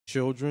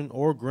children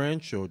or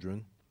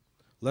grandchildren,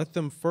 let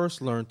them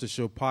first learn to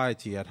show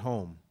piety at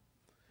home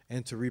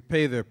and to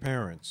repay their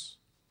parents,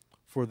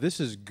 for this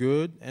is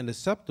good and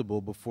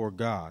acceptable before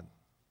God.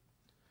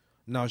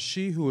 Now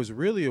she who is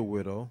really a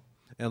widow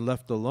and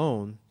left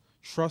alone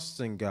trusts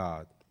in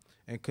God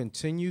and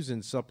continues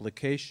in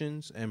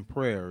supplications and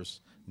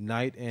prayers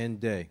night and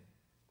day.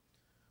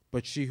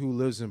 But she who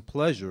lives in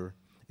pleasure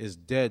is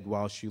dead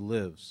while she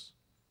lives.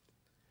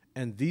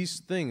 And these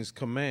things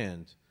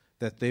command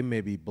that they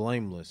may be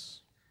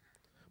blameless.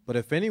 But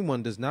if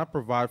anyone does not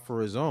provide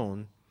for his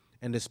own,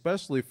 and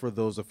especially for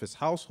those of his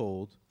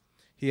household,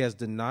 he has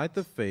denied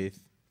the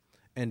faith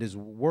and is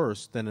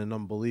worse than an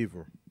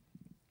unbeliever.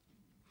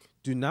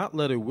 Do not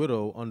let a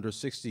widow under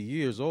 60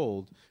 years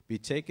old be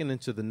taken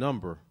into the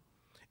number,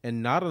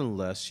 and not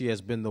unless she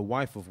has been the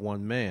wife of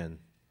one man,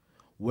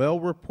 well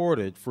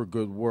reported for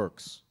good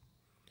works.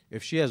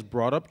 If she has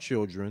brought up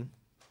children,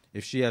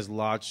 if she has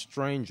lodged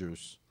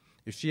strangers,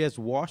 if she has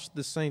washed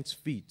the saints'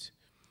 feet,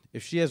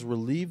 if she has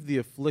relieved the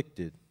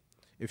afflicted,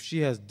 if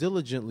she has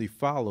diligently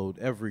followed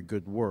every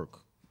good work.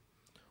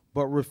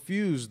 But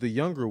refuse the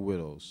younger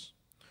widows,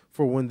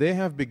 for when they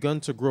have begun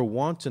to grow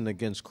wanton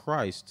against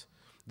Christ,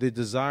 they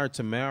desire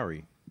to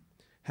marry,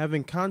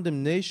 having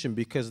condemnation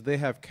because they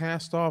have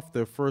cast off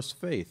their first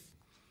faith.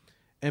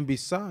 And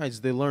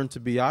besides, they learn to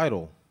be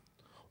idle,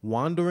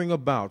 wandering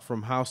about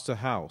from house to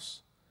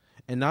house,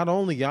 and not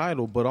only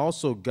idle, but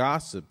also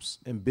gossips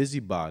and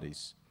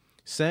busybodies,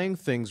 saying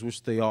things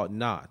which they ought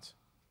not.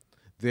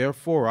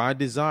 Therefore I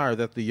desire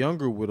that the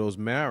younger widows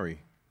marry,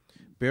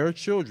 bear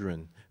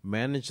children,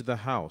 manage the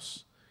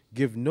house,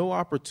 give no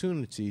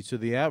opportunity to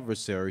the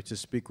adversary to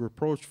speak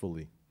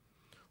reproachfully.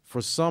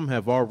 For some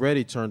have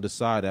already turned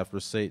aside after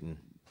Satan.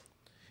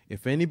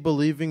 If any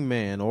believing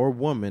man or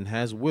woman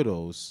has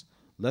widows,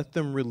 let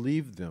them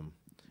relieve them,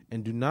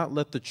 and do not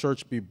let the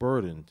church be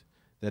burdened,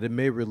 that it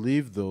may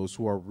relieve those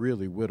who are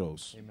really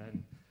widows.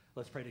 Amen.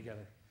 Let's pray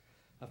together.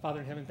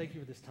 Father in heaven, thank you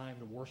for this time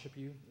to worship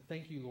you.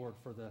 Thank you, Lord,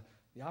 for the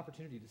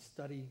opportunity to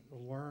study,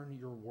 learn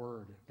your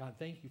word. God,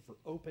 thank you for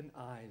open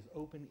eyes,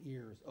 open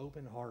ears,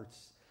 open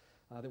hearts,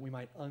 that we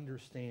might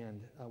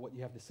understand what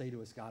you have to say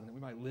to us, God, and that we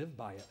might live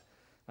by it.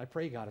 I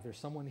pray, God, if there's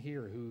someone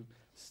here who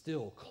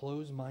still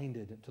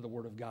close-minded to the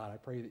word of God, I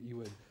pray that you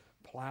would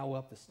plow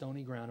up the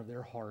stony ground of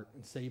their heart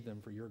and save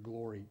them for your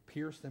glory.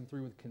 Pierce them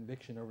through with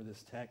conviction over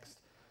this text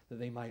that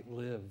they might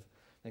live.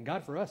 And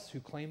God, for us who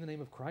claim the name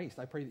of Christ,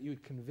 I pray that you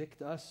would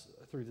convict us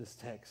through this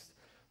text,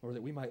 Lord,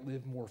 that we might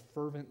live more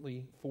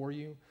fervently for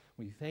you.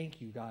 We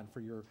thank you, God,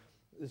 for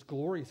this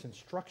glorious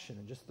instruction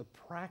and just the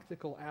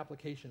practical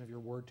application of your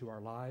word to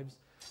our lives.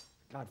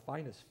 God,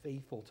 find us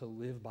faithful to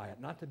live by it,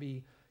 not to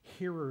be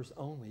hearers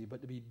only,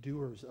 but to be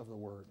doers of the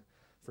word.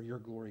 For your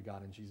glory,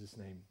 God, in Jesus'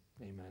 name,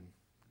 amen.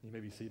 You may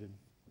be seated.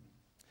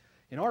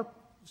 And our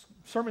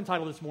sermon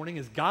title this morning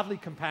is Godly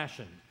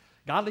Compassion.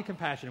 Godly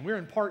Compassion. And we're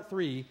in part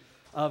 3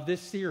 of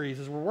this series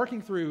as we're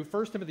working through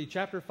 1 Timothy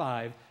chapter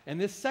 5, and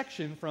this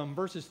section from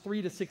verses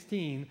 3 to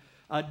 16,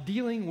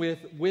 dealing with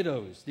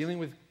widows, dealing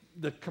with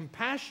the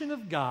compassion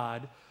of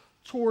God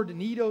toward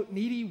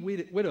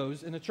needy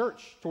widows in the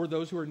church, toward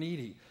those who are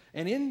needy.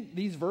 And in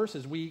these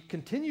verses, we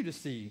continue to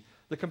see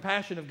the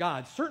compassion of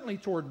God, certainly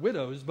toward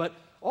widows, but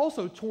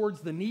also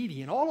towards the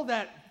needy. And all of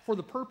that for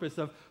the purpose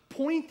of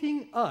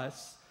pointing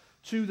us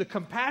to the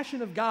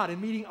compassion of God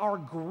and meeting our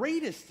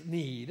greatest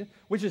need,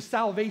 which is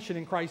salvation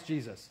in Christ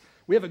Jesus.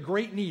 We have a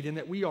great need in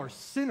that we are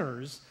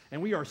sinners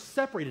and we are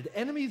separated,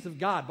 enemies of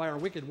God by our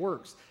wicked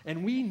works,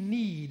 and we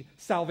need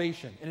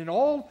salvation. And in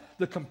all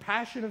the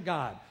compassion of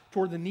God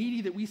toward the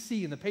needy that we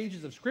see in the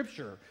pages of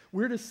Scripture,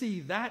 we're to see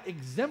that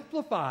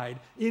exemplified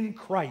in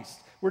Christ.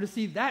 We're to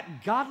see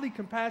that godly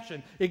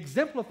compassion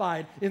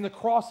exemplified in the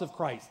cross of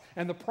Christ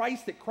and the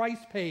price that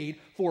Christ paid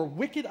for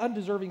wicked,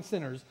 undeserving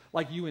sinners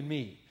like you and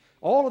me.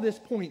 All of this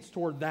points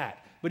toward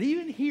that. But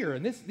even here,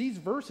 in these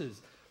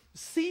verses,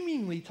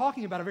 seemingly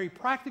talking about a very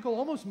practical,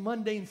 almost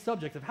mundane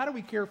subject of how do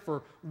we care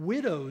for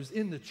widows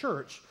in the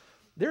church,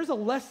 there's a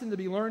lesson to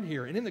be learned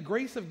here. And in the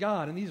grace of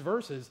God, in these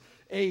verses,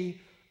 a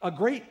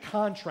great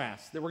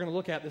contrast that we're going to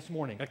look at this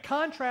morning. A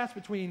contrast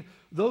between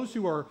those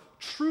who are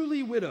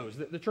truly widows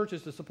that the church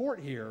is to support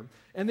here,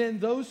 and then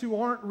those who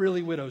aren't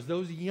really widows,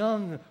 those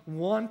young,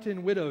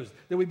 wanton widows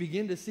that we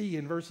begin to see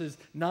in verses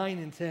 9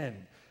 and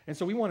 10. And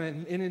so we want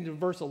to, and into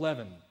verse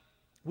 11,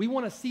 we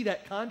want to see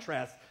that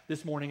contrast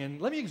this morning.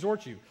 And let me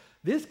exhort you,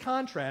 this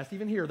contrast,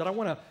 even here, that I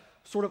want to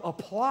sort of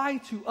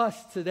apply to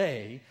us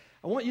today,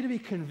 I want you to be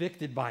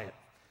convicted by it.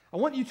 I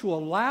want you to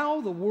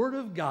allow the Word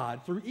of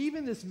God through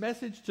even this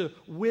message to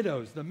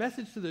widows, the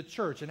message to the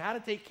church, and how to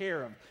take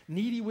care of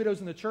needy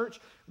widows in the church.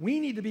 We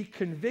need to be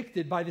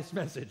convicted by this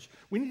message.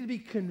 We need to be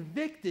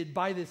convicted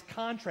by this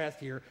contrast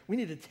here. We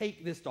need to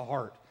take this to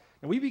heart.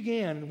 And we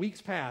began in weeks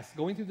past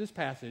going through this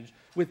passage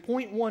with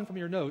point 1 from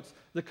your notes,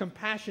 the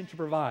compassion to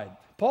provide.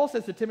 Paul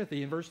says to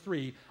Timothy in verse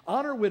 3,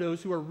 honor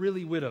widows who are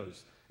really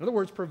widows. In other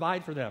words,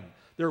 provide for them.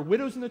 There are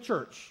widows in the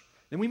church.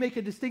 Then we make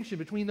a distinction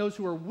between those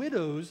who are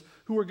widows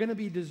who are going to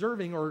be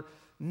deserving or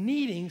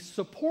needing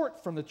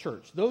support from the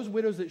church, those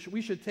widows that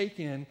we should take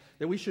in,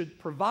 that we should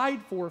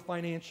provide for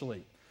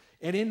financially.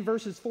 And in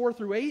verses 4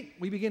 through 8,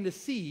 we begin to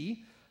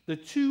see the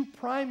two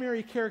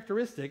primary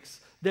characteristics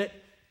that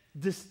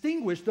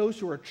distinguish those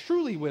who are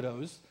truly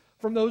widows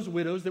from those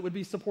widows that would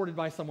be supported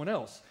by someone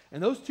else.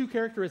 And those two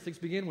characteristics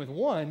begin with,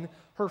 one,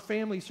 her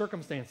family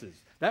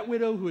circumstances. That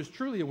widow who is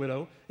truly a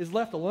widow is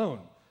left alone.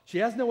 She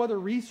has no other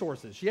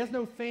resources. She has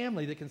no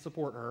family that can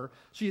support her.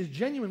 She is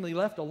genuinely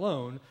left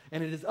alone,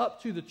 and it is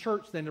up to the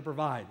church then to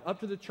provide, up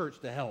to the church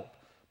to help.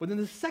 But then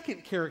the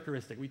second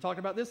characteristic, we talked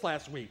about this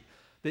last week,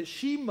 that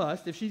she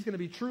must, if she's going to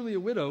be truly a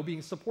widow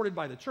being supported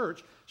by the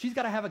church, she's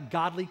got to have a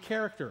godly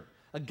character,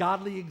 a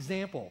godly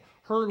example.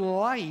 Her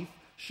life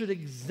should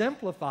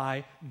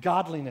exemplify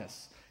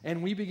godliness.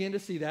 And we begin to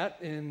see that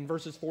in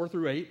verses 4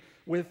 through 8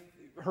 with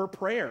her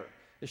prayer.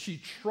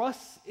 She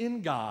trusts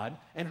in God,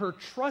 and her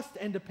trust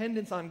and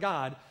dependence on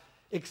God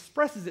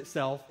expresses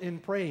itself in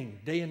praying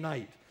day and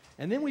night.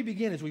 And then we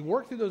begin, as we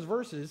work through those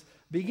verses,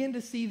 begin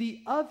to see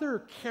the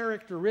other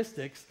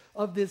characteristics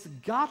of this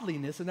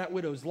godliness in that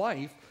widow's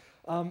life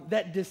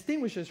that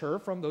distinguishes her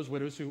from those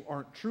widows who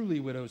aren't truly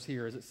widows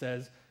here, as it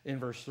says in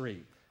verse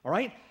 3. All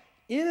right?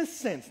 In a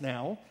sense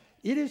now,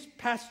 it is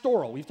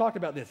pastoral. We've talked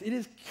about this. It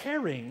is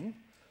caring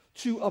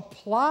to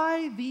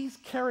apply these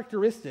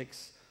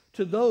characteristics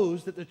to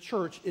those that the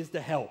church is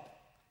to help.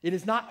 It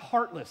is not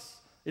heartless.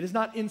 It is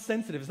not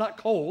insensitive. It's not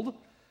cold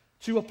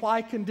to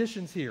apply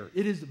conditions here.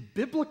 It is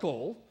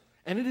biblical,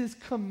 and it is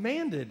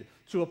commanded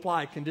to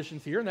apply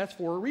conditions here, and that's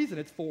for a reason.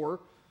 It's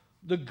for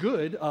the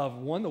good of,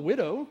 one, the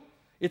widow.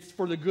 It's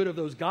for the good of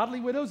those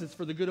godly widows. It's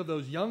for the good of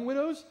those young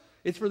widows.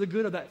 It's for the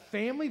good of that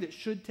family that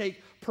should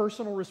take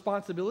personal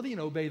responsibility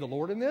and obey the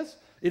Lord in this.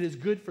 It is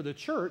good for the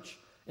church.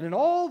 And in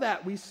all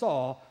that we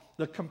saw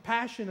the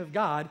compassion of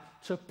God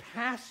to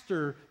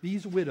pastor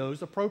these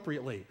widows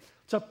appropriately,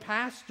 to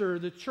pastor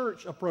the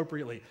church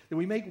appropriately, that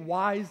we make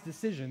wise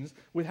decisions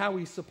with how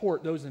we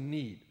support those in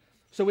need.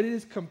 So it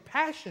is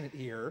compassionate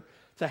here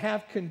to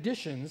have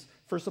conditions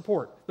for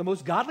support. The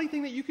most godly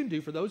thing that you can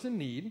do for those in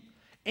need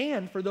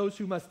and for those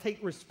who must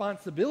take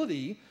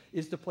responsibility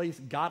is to place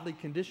godly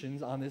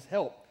conditions on this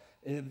help.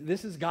 And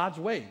this is God's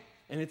way,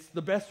 and it's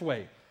the best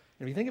way. And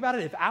if you think about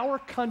it, if our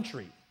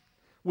country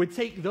would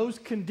take those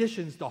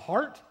conditions to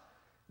heart,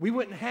 we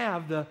wouldn't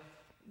have the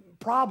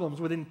problems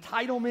with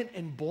entitlement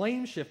and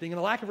blame shifting and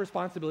the lack of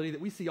responsibility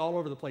that we see all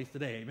over the place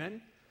today.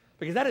 Amen?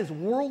 Because that is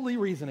worldly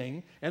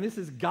reasoning, and this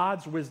is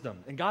God's wisdom.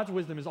 And God's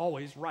wisdom is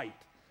always right,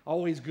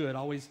 always good,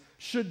 always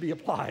should be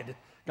applied.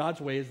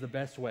 God's way is the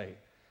best way.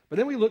 But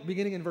then we look,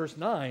 beginning in verse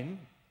 9,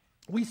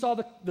 we saw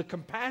the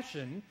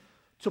compassion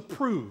to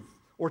prove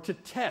or to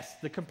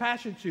test, the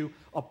compassion to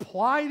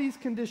apply these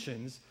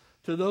conditions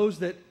to those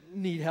that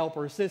need help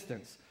or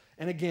assistance.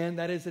 And again,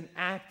 that is an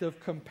act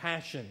of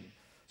compassion.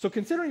 So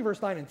considering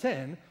verse 9 and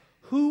 10,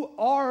 who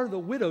are the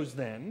widows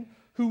then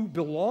who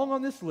belong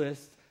on this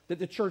list that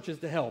the church is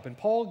to help? And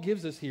Paul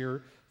gives us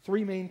here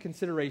three main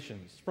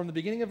considerations. From the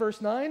beginning of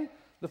verse 9,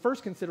 the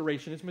first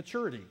consideration is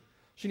maturity.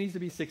 She needs to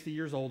be 60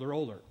 years old or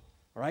older.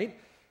 All right?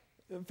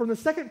 From the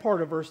second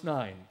part of verse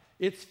 9,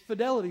 it's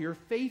fidelity or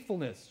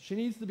faithfulness. She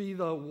needs to be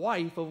the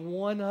wife of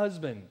one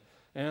husband.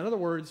 And in other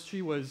words,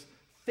 she was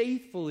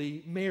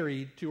faithfully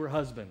married to her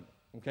husband.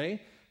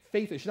 Okay?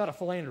 Faithful. She's not a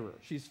philanderer.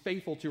 She's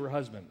faithful to her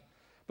husband.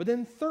 But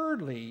then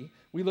thirdly,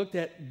 we looked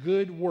at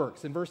good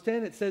works. In verse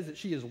 10, it says that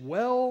she is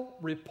well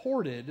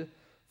reported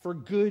for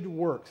good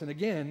works. And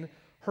again,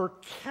 her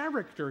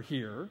character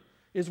here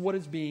is what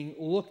is being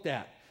looked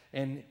at.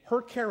 And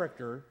her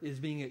character is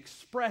being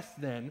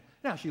expressed then.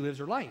 Now she lives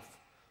her life.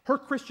 Her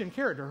Christian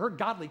character, her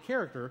godly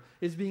character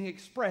is being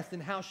expressed in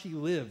how she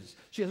lives.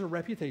 She has a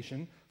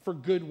reputation for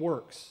good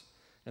works.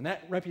 And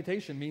that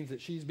reputation means that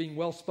she's being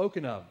well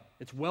spoken of.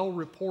 It's well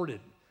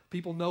reported.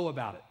 People know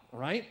about it, all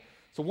right?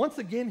 So once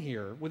again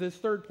here, with his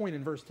third point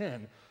in verse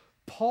 10,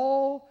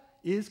 Paul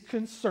is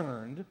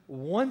concerned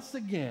once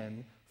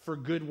again for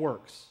good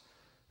works.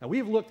 Now we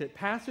have looked at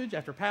passage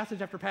after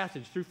passage after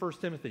passage through 1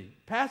 Timothy,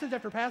 passage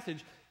after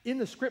passage in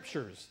the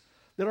scriptures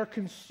that are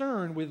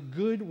concerned with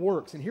good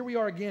works. And here we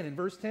are again in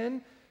verse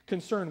 10,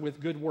 concerned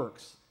with good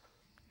works.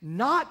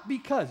 Not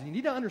because, you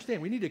need to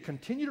understand, we need to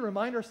continue to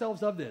remind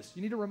ourselves of this.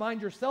 You need to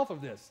remind yourself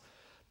of this.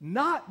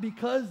 Not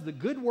because the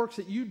good works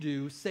that you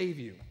do save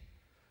you.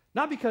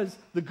 Not because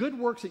the good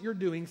works that you're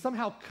doing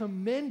somehow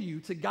commend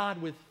you to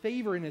God with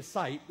favor in his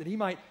sight, that he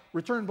might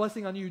return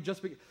blessing on you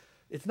just because.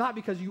 It's not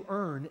because you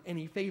earn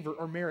any favor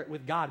or merit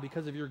with God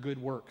because of your good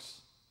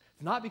works.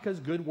 It's not because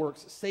good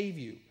works save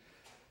you.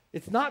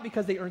 It's not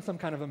because they earn some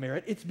kind of a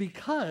merit. It's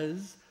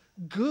because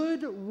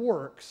good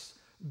works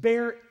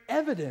bear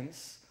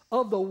evidence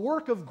of the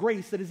work of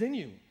grace that is in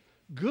you.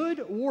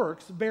 Good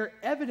works bear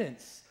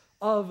evidence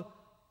of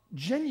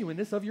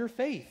genuineness of your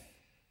faith.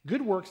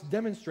 Good works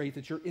demonstrate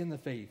that you're in the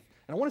faith.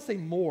 And I want to say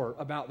more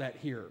about that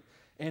here.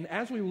 And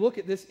as we look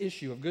at this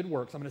issue of good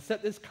works, I'm going to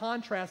set this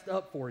contrast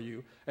up for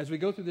you as we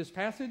go through this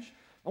passage.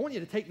 I want you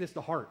to take this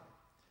to heart.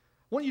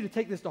 I want you to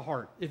take this to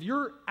heart. If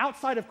you're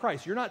outside of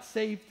Christ, you're not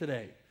saved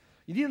today,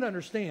 You need to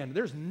understand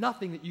there's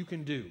nothing that you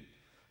can do.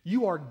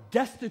 You are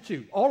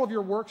destitute. All of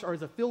your works are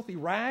as a filthy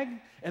rag,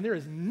 and there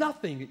is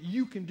nothing that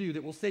you can do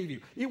that will save you.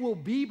 It will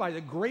be by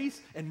the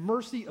grace and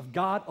mercy of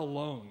God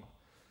alone.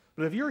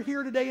 But if you're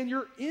here today and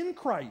you're in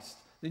Christ,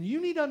 then you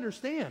need to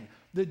understand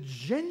the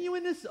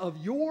genuineness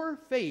of your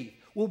faith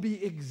will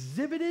be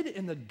exhibited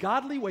in the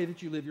godly way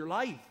that you live your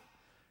life.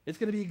 It's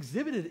going to be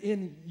exhibited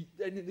in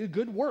the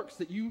good works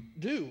that you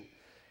do.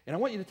 And I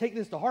want you to take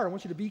this to heart. I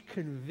want you to be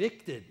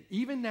convicted.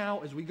 Even now,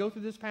 as we go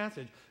through this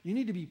passage, you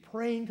need to be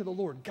praying to the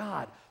Lord.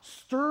 God,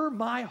 stir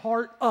my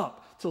heart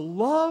up to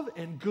love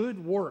and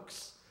good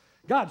works.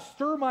 God,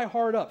 stir my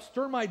heart up.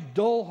 Stir my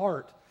dull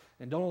heart.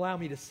 And don't allow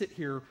me to sit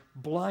here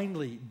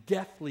blindly,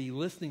 deafly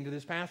listening to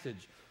this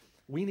passage.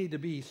 We need to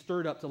be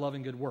stirred up to love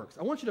and good works.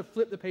 I want you to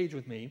flip the page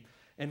with me.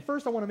 And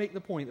first, I want to make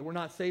the point that we're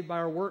not saved by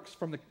our works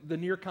from the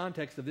near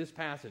context of this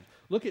passage.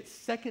 Look at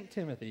 2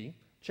 Timothy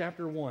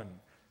chapter 1.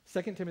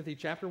 2 Timothy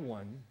chapter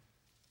 1,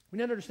 we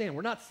need to understand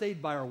we're not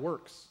saved by our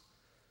works.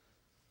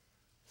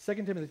 2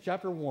 Timothy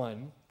chapter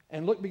 1,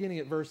 and look beginning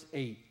at verse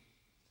 8.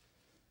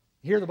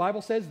 Here the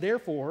Bible says,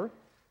 "Therefore,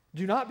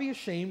 do not be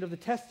ashamed of the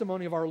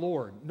testimony of our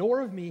Lord, nor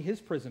of me,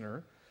 his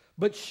prisoner,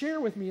 but share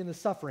with me in the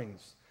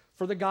sufferings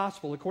for the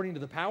gospel according to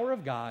the power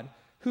of God,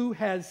 who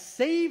has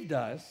saved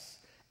us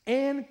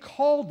and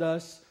called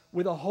us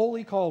with a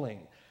holy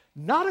calling,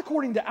 not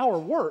according to our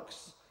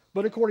works,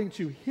 but according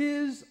to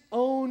his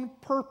own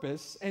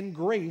purpose and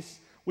grace,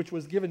 which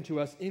was given to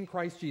us in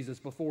Christ Jesus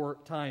before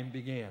time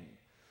began,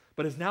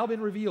 but has now been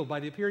revealed by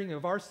the appearing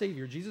of our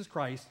Savior, Jesus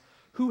Christ,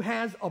 who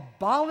has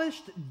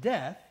abolished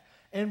death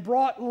and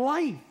brought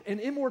life and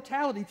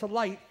immortality to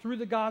light through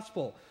the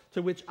gospel,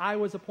 to which I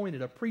was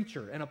appointed a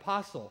preacher, an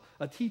apostle,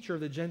 a teacher of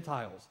the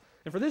Gentiles.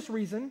 And for this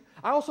reason,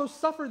 I also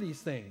suffer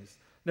these things.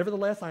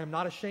 Nevertheless, I am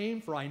not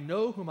ashamed, for I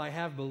know whom I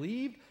have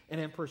believed,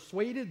 and am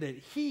persuaded that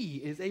he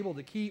is able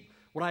to keep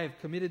what I have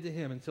committed to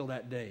him until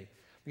that day."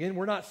 Again,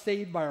 we're not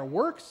saved by our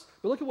works,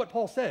 but look at what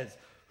Paul says.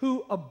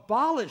 Who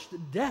abolished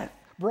death,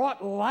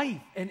 brought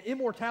life and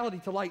immortality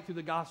to light through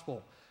the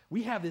gospel.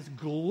 We have this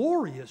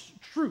glorious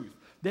truth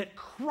that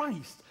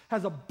Christ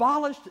has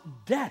abolished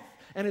death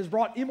and has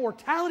brought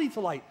immortality to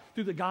light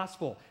through the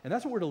gospel. And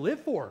that's what we're to live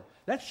for.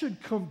 That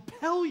should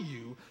compel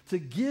you to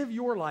give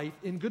your life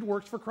in good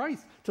works for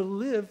Christ, to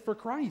live for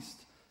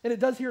Christ. And it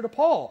does here to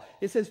Paul.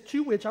 It says,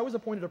 "To which I was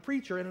appointed a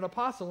preacher and an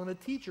apostle and a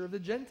teacher of the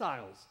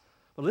Gentiles."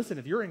 But listen,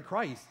 if you're in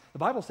Christ, the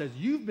Bible says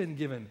you've been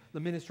given the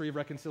ministry of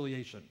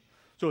reconciliation.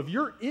 So if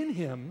you're in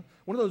him,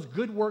 one of those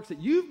good works that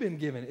you've been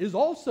given is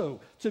also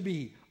to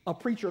be a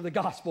preacher of the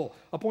gospel,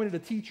 appointed a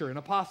teacher, an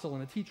apostle,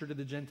 and a teacher to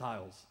the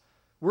Gentiles.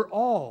 We're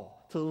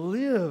all to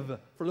live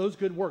for those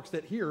good works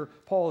that here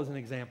Paul is an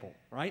example,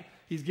 right?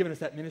 He's given us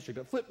that ministry.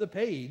 But flip the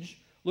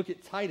page, look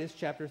at Titus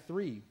chapter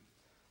 3.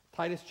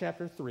 Titus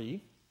chapter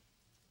 3.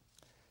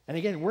 And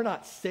again, we're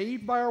not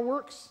saved by our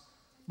works,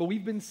 but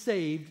we've been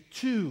saved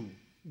to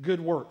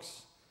good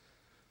works.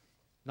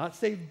 Not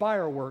saved by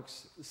our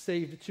works,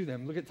 saved to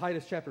them. Look at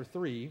Titus chapter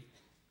 3,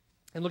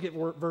 and look at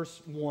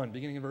verse 1,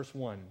 beginning in verse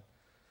 1.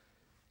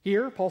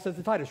 Here, Paul says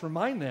to Titus,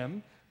 "Remind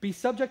them, be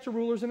subject to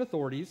rulers and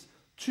authorities,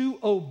 to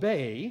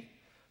obey,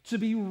 to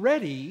be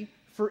ready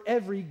for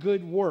every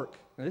good work."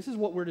 Now, this is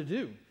what we're to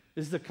do.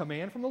 This is a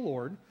command from the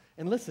Lord.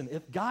 And listen,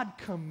 if God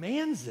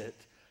commands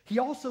it, he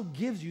also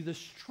gives you the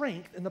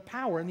strength and the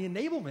power and the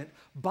enablement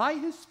by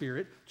his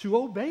Spirit to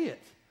obey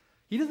it.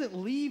 He doesn't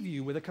leave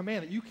you with a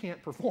command that you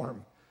can't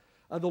perform.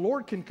 The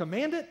Lord can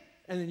command it,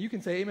 and then you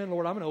can say, "Amen,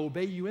 Lord, I'm going to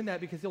obey you in that,"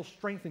 because he'll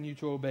strengthen you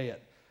to obey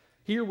it.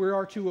 Here we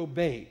are to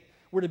obey.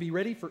 We're to be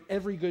ready for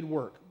every good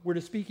work. We're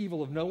to speak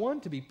evil of no one,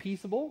 to be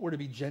peaceable. We're to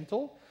be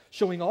gentle,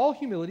 showing all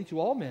humility to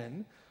all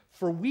men.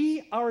 For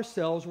we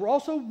ourselves were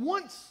also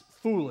once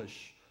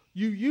foolish.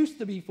 You used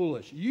to be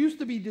foolish, used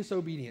to be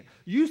disobedient,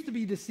 used to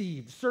be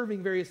deceived,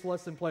 serving various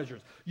lusts and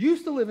pleasures,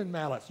 used to live in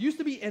malice, used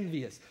to be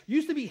envious,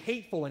 used to be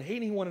hateful and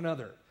hating one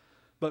another.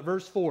 But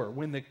verse 4,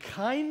 when the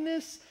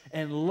kindness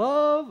and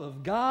love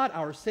of God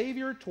our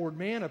Savior toward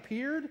man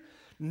appeared,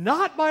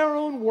 not by our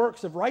own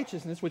works of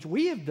righteousness which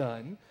we have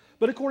done,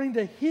 but according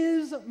to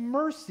his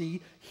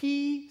mercy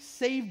he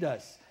saved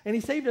us. And he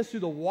saved us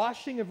through the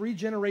washing of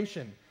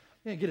regeneration.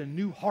 Man, get a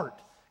new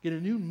heart, get a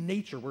new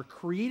nature. We're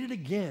created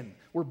again.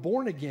 We're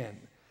born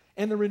again.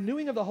 And the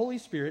renewing of the Holy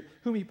Spirit,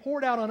 whom he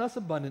poured out on us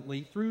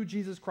abundantly through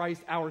Jesus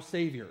Christ our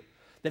Savior,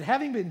 that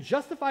having been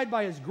justified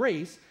by his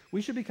grace,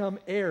 we should become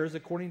heirs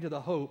according to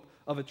the hope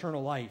of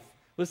eternal life.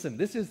 Listen,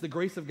 this is the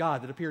grace of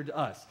God that appeared to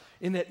us,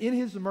 in that in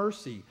his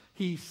mercy,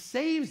 he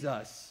saves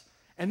us,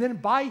 and then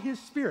by his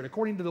Spirit,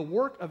 according to the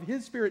work of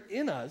his Spirit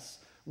in us,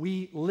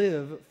 we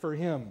live for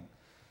him.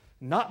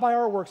 Not by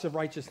our works of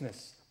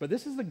righteousness, but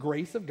this is the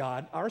grace of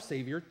God, our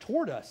Savior,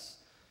 toward us,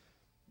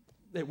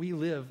 that we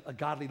live a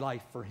godly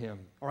life for him.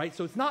 All right,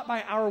 so it's not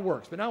by our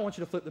works, but now I want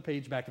you to flip the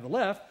page back to the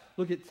left.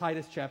 Look at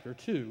Titus chapter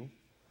 2.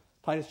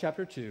 Titus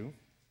chapter 2,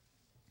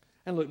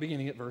 and look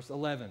beginning at verse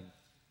 11.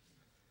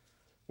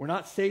 We're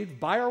not saved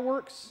by our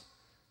works,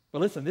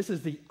 but listen, this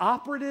is the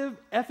operative,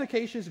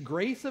 efficacious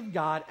grace of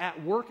God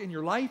at work in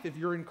your life if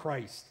you're in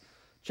Christ.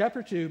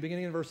 chapter 2,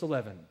 beginning in verse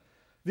 11.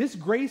 This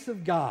grace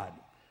of God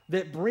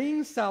that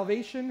brings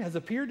salvation has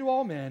appeared to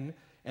all men,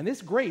 and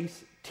this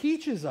grace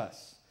teaches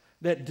us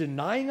that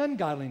denying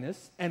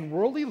ungodliness and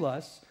worldly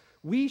lusts,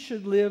 we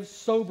should live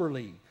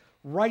soberly,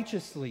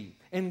 righteously,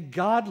 and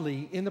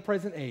godly in the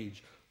present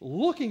age,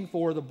 looking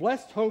for the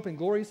blessed hope and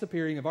glorious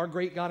appearing of our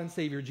great God and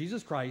Savior,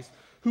 Jesus Christ,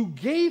 who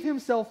gave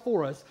himself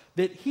for us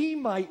that he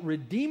might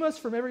redeem us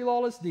from every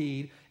lawless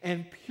deed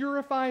and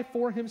purify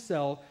for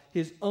himself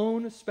his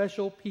own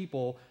special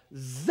people,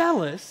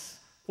 zealous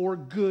for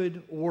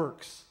good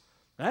works.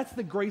 That's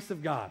the grace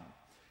of God.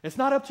 It's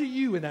not up to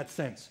you in that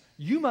sense.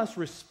 You must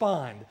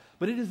respond,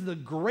 but it is the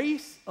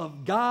grace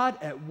of God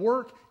at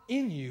work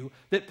in you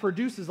that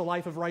produces a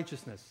life of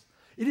righteousness.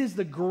 It is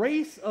the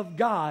grace of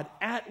God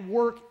at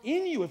work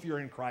in you, if you're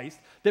in Christ,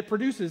 that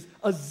produces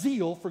a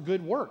zeal for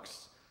good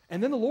works.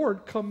 And then the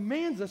Lord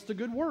commands us to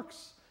good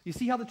works. You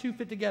see how the two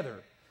fit together?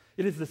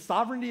 It is the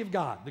sovereignty of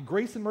God, the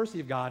grace and mercy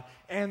of God,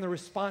 and the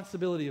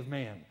responsibility of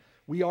man.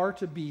 We are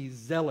to be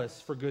zealous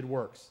for good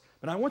works.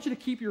 But I want you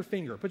to keep your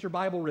finger, put your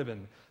Bible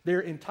ribbon there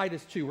in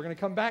Titus 2. We're going to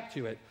come back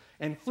to it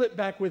and flip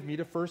back with me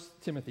to 1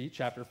 Timothy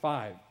chapter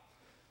 5.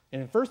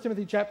 And in 1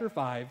 Timothy chapter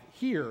 5,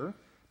 here,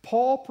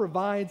 Paul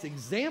provides an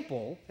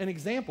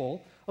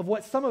example of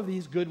what some of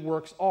these good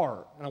works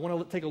are. And I want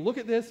to take a look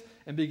at this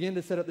and begin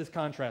to set up this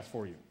contrast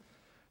for you.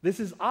 This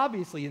is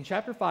obviously, in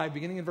chapter 5,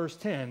 beginning in verse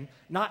 10,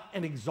 not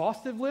an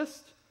exhaustive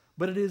list,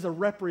 but it is a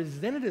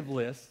representative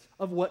list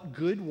of what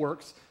good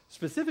works,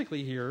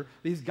 specifically here,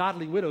 these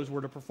godly widows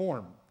were to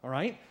perform, all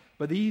right?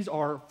 But these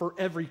are for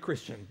every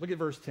Christian. Look at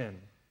verse 10.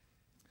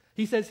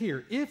 He says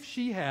here, if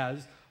she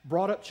has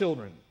brought up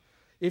children,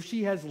 if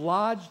she has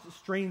lodged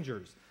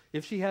strangers,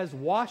 if she has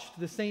washed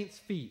the saints'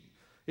 feet,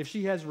 if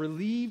she has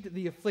relieved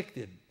the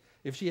afflicted,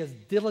 if she has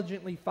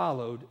diligently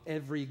followed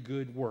every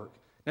good work.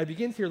 Now, it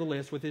begins here the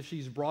list with if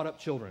she's brought up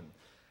children.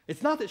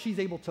 It's not that she's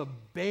able to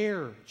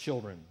bear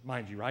children,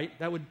 mind you, right?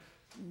 That would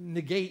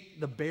negate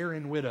the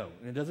barren widow,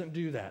 and it doesn't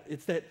do that.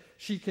 It's that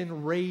she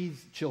can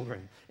raise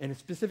children, and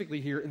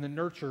specifically here in the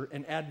nurture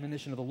and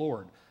admonition of the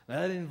Lord. Now,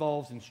 that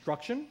involves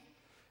instruction,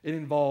 it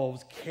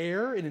involves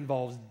care, it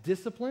involves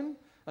discipline.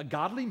 A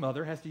godly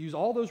mother has to use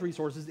all those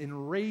resources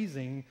in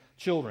raising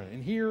children.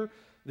 And here,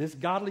 this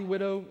godly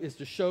widow is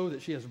to show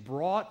that she has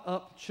brought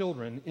up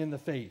children in the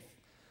faith.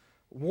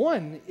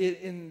 One,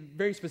 in a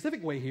very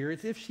specific way here,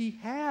 it's if she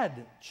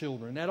had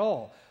children at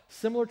all.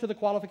 Similar to the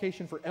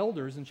qualification for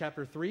elders in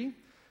chapter 3,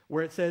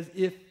 where it says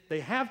if they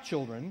have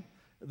children,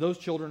 those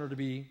children are to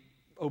be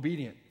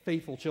obedient,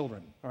 faithful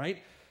children, all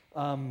right?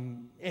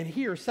 And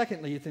here,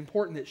 secondly, it's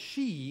important that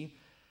she,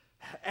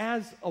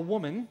 as a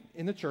woman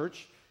in the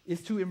church,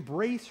 is to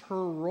embrace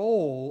her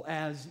role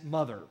as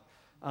mother.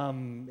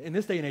 In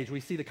this day and age, we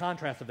see the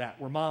contrast of that,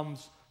 where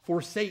moms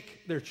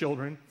forsake their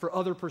children for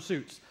other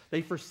pursuits.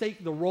 They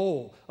forsake the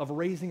role of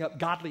raising up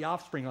godly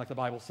offspring, like the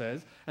Bible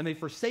says, and they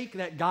forsake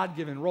that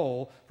God-given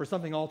role for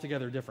something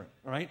altogether different,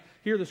 all right?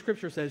 Here the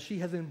scripture says she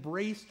has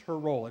embraced her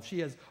role, if she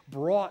has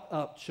brought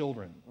up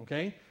children,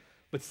 okay?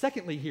 But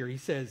secondly here, he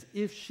says,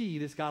 if she,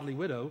 this godly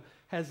widow,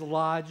 has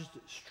lodged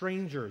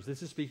strangers.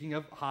 This is speaking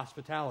of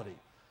hospitality.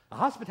 Now,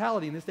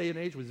 hospitality in this day and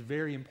age was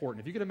very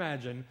important. If you could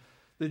imagine,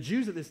 the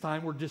Jews at this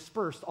time were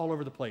dispersed all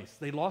over the place.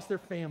 They lost their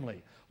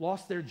family,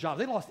 lost their job.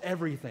 They lost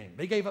everything.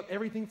 They gave up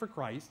everything for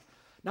Christ.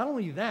 Not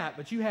only that,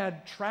 but you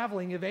had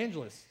traveling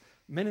evangelists,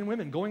 men and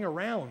women going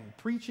around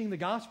preaching the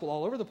gospel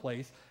all over the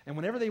place. And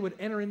whenever they would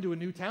enter into a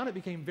new town, it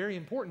became very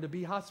important to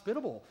be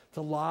hospitable,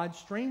 to lodge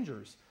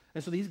strangers.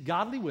 And so these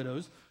godly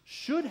widows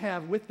should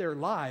have, with their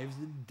lives,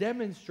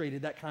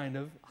 demonstrated that kind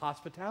of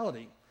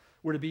hospitality.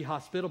 We're to be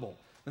hospitable.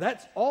 Now,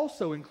 that's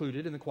also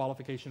included in the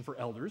qualification for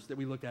elders that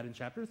we looked at in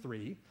chapter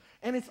 3.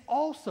 And it's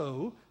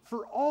also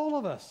for all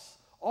of us.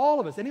 All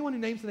of us. Anyone who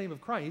names the name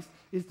of Christ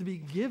is to be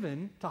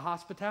given to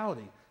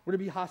hospitality. We're to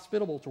be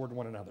hospitable toward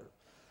one another.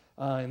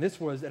 And this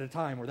was at a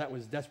time where that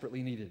was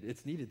desperately needed.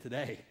 It's needed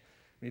today.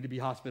 We need to be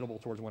hospitable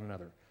towards one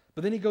another.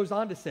 But then he goes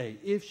on to say,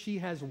 if she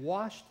has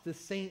washed the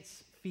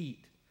saints'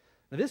 feet.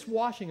 Now, this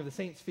washing of the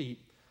saints' feet,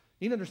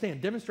 you need to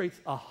understand, demonstrates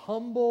a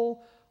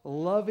humble,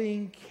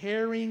 loving,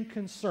 caring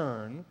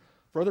concern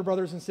for other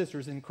brothers and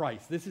sisters in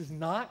Christ. This is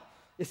not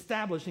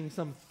establishing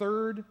some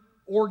third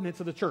ordinance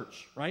of the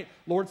church, right?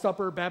 Lord's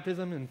Supper,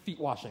 baptism, and feet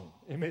washing.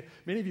 And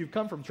many of you have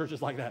come from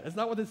churches like that. That's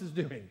not what this is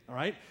doing, all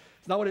right?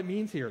 It's not what it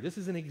means here. This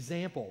is an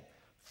example.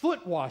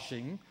 Foot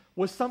washing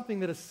was something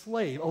that a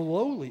slave, the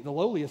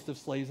lowliest of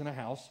slaves in a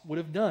house, would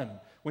have done.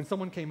 When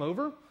someone came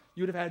over,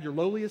 you would have had your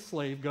lowliest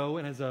slave go,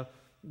 and as a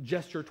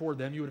gesture toward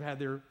them, you would have had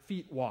their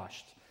feet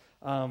washed.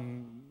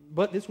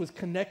 But this was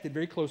connected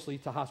very closely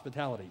to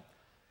hospitality.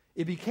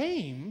 It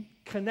became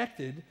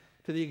connected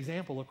to the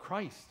example of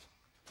Christ.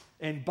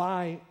 And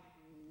by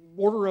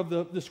order of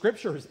the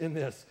scriptures in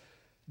this,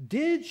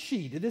 did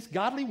this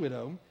godly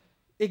widow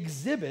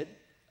exhibit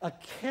a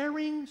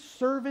caring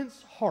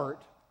servant's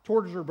heart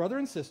towards her brother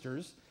and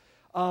sisters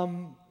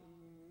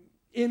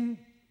in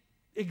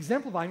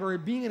exemplifying or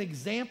being an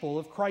example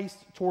of Christ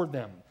toward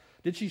them?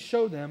 Did she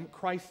show them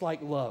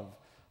Christ-like love?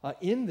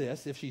 in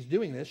this, if she's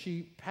doing this,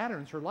 she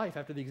patterns her life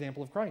after the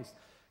example of Christ.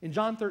 In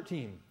John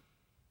 13,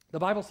 the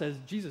Bible says,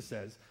 Jesus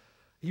says,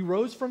 he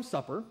rose from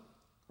supper,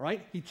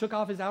 right? He took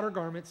off his outer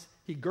garments.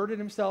 He girded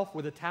himself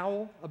with a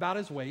towel about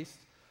his waist.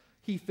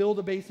 He filled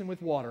a basin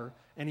with water,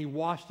 and he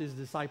washed his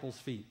disciples'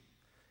 feet.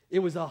 It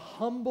was a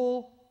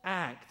humble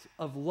act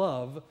of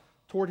love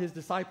toward his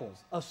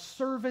disciples, a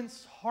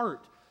servant's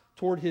heart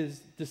toward his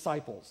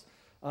disciples.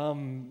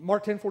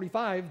 Mark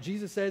 10:45,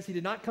 Jesus says he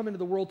did not come into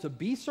the world to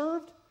be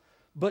served,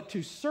 but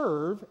to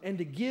serve and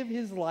to give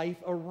his life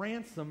a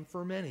ransom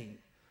for many.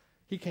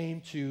 He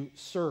came to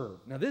serve.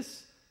 Now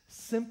this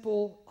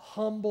simple,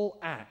 humble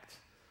act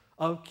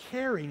of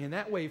caring in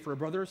that way for a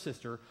brother or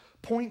sister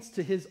points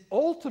to his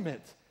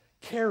ultimate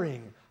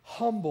caring,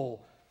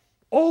 humble,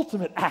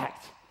 ultimate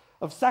act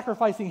of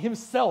sacrificing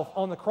himself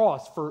on the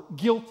cross for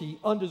guilty,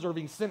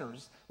 undeserving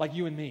sinners like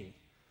you and me.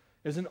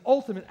 It was an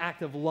ultimate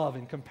act of love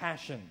and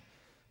compassion.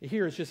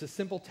 Here is just a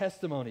simple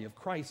testimony of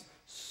Christ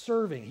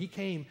serving. He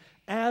came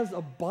as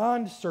a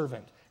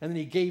bondservant, and then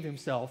he gave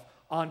himself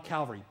on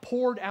Calvary,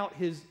 poured out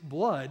his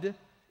blood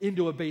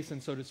into a basin,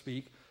 so to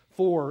speak,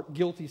 for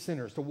guilty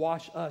sinners, to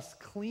wash us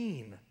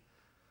clean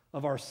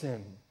of our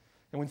sin.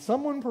 And when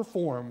someone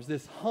performs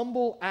this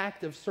humble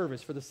act of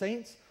service for the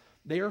saints,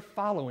 they are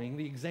following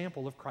the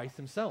example of Christ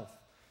himself.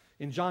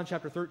 In John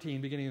chapter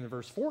 13, beginning in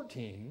verse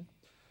 14,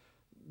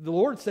 the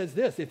Lord says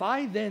this, "If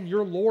I then,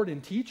 your Lord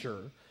and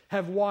teacher,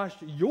 have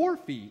washed your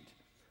feet,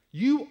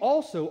 you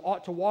also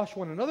ought to wash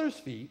one another's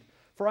feet,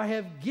 for I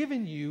have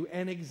given you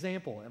an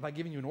example." Have I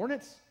given you an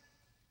ordinance?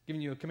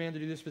 Given you a command to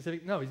do this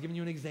specific? No, he's given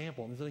you an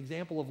example. And it's an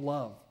example of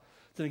love.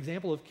 It's an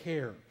example of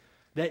care.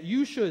 That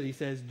you should, he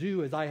says,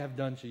 do as I have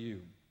done to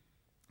you.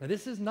 Now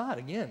this is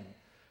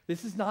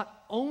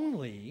not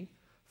only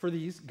for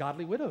these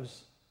godly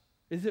widows.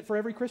 Is it for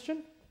every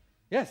Christian?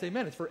 Yes,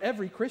 amen. It's for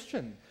every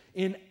Christian.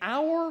 In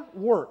our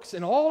works,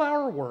 in all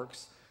our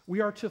works, we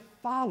are to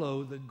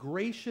follow the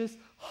gracious,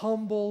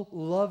 humble,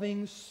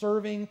 loving,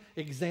 serving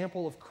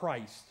example of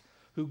Christ,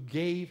 who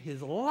gave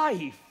his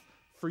life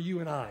for you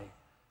and I.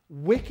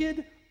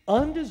 Wicked,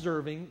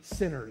 undeserving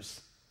sinners.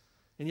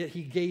 And yet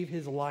he gave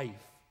his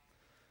life.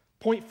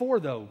 Point 4,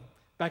 though,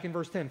 back in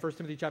verse 10, 1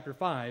 Timothy chapter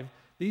 5,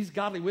 these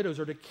godly widows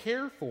are to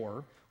care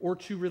for or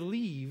to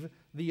relieve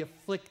the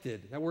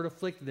afflicted. That word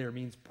afflicted there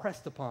means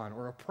pressed upon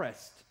or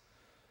oppressed.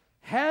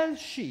 Has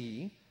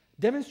she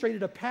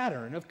demonstrated a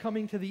pattern of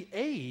coming to the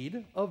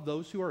aid of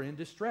those who are in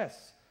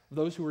distress,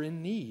 those who are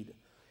in need?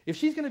 If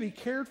she's going to be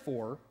cared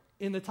for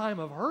in the time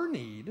of her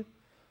need,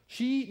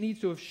 she needs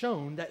to have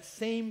shown that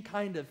same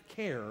kind of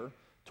care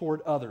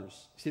toward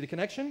others. See the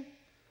connection?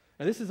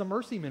 Now, this is a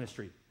mercy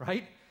ministry,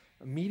 right?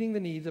 Meeting the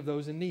needs of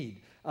those in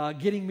need,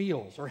 getting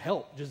meals or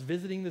help, just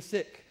visiting the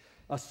sick,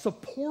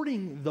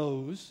 supporting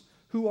those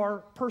who are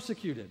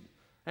persecuted.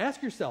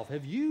 Ask yourself,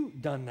 have you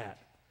done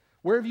that?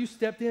 Where have you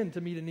stepped in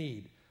to meet a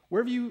need?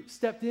 Where have you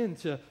stepped in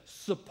to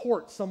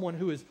support someone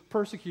who is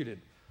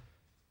persecuted?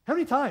 How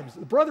many times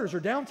the brothers are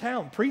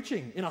downtown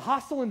preaching in a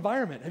hostile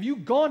environment? Have you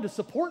gone to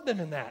support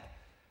them in that?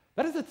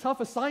 That is a tough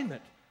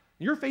assignment.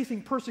 You're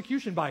facing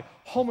persecution by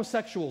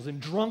homosexuals and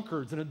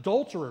drunkards and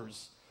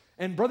adulterers,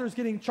 and brothers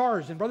getting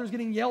charged and brothers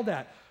getting yelled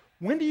at.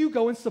 When do you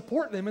go and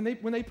support them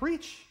when they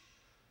preach?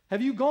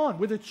 Have you gone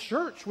with a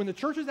church, when the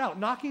church is out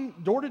knocking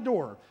door to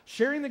door,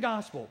 sharing the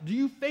gospel? Do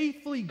you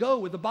faithfully go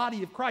with the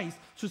body of Christ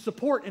to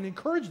support and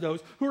encourage those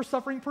who are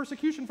suffering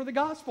persecution for the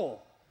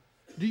gospel?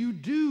 Do you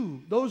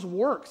do those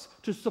works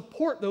to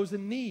support those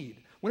in need?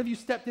 When have you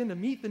stepped in to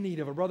meet the need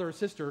of a brother or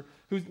sister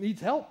who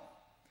needs help?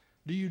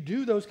 Do you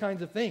do those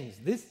kinds of things?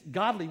 This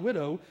godly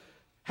widow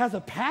has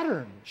a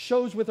pattern,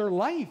 shows with her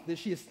life that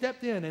she has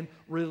stepped in and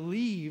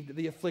relieved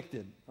the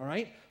afflicted, all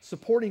right?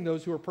 Supporting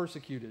those who are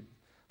persecuted.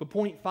 But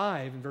point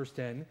 5 in verse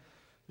 10,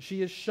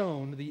 she has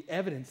shown the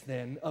evidence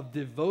then of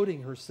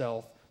devoting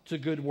herself to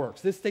good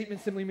works. This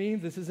statement simply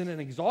means this isn't an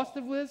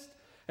exhaustive list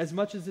as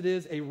much as it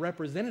is a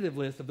representative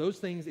list of those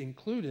things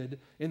included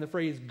in the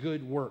phrase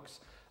good works.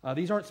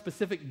 These aren't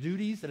specific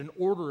duties that an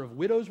order of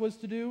widows was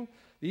to do.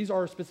 These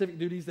are specific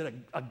duties that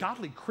a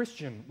godly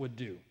Christian would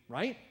do,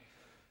 right?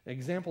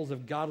 Examples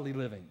of godly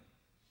living.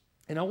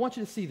 And I want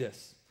you to see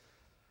this.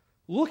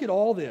 Look at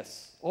all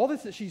this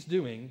that she's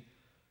doing,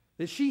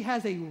 that she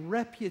has a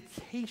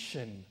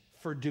reputation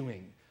for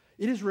doing.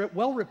 It is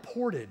well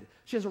reported.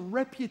 She has a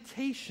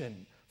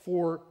reputation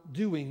for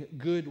doing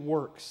good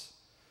works.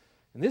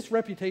 And this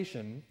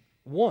reputation,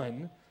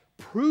 one,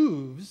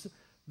 proves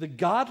the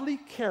godly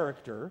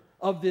character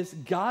of this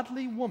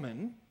godly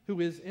woman who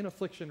is in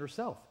affliction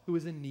herself, who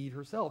is in need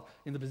herself,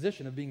 in the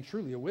position of being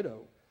truly a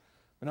widow.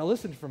 And now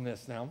listen from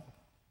this now.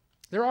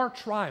 There are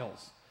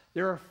trials,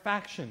 there are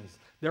factions,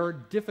 there are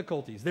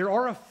difficulties, there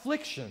are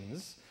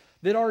afflictions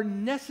that are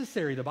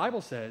necessary, the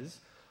Bible says,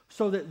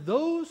 so that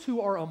those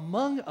who are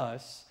among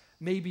us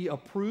may be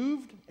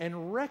approved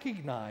and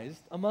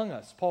recognized among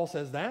us. Paul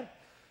says that.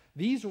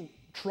 These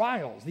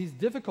trials, these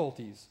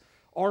difficulties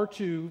are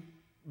to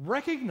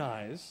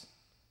recognize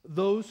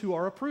those who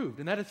are approved,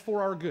 and that is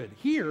for our good.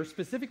 Here,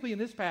 specifically in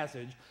this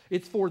passage,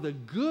 it's for the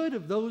good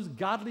of those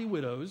godly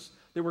widows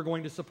that we're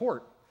going to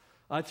support.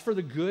 It's for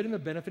the good and the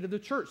benefit of the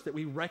church that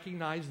we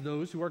recognize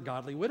those who are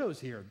godly widows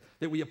here,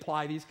 that we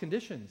apply these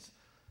conditions.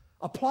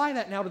 Apply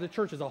that now to the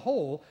church as a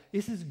whole.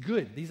 This is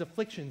good. These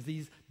afflictions,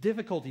 these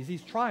difficulties,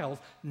 these trials,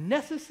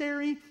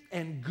 necessary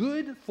and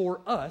good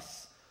for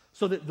us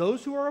so that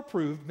those who are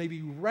approved may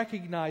be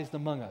recognized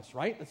among us,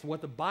 right? That's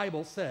what the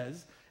Bible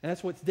says, and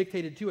that's what's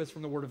dictated to us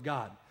from the Word of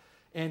God.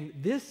 And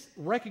this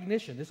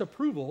recognition, this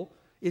approval,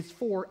 is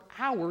for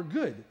our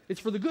good. It's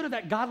for the good of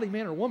that godly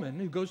man or woman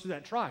who goes through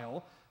that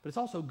trial, but it's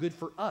also good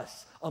for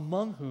us,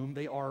 among whom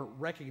they are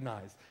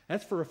recognized.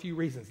 That's for a few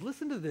reasons.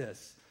 Listen to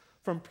this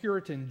from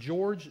Puritan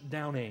George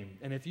Downame.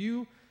 And if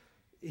you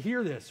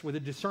hear this with a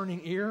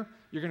discerning ear,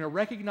 you're going to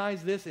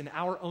recognize this in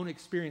our own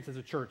experience as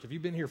a church. If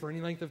you've been here for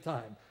any length of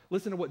time,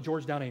 listen to what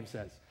George Downame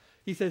says.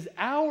 He says,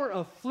 our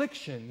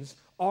afflictions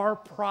are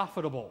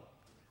profitable.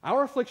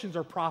 Our afflictions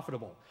are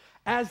profitable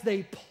as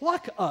they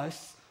pluck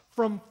us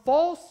from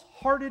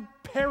false-hearted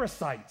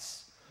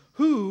parasites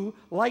who,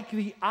 like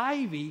the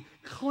ivy,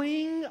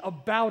 cling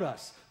about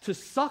us to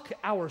suck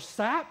our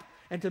sap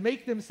and to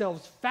make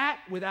themselves fat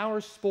with our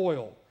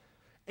spoil,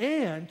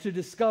 and to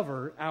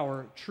discover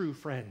our true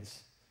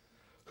friends,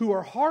 who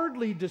are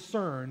hardly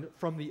discerned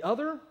from the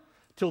other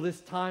till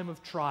this time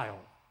of trial.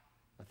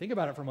 Now think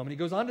about it for a moment. He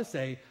goes on to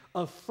say,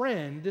 a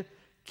friend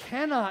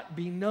cannot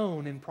be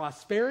known in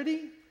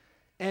prosperity,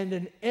 and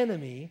an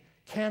enemy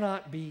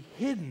cannot be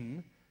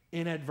hidden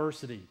in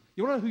adversity.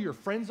 You want to know who your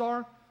friends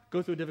are?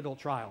 Go through a difficult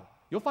trial.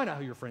 You'll find out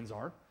who your friends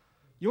are.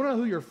 You want to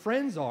know who your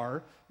friends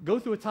are? Go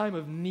through a time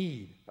of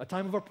need, a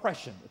time of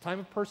oppression, a time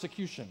of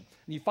persecution,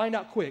 and you find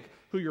out quick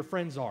who your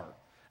friends are.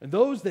 And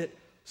those that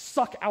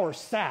suck our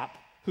sap,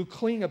 who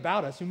cling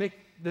about us, who make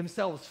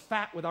themselves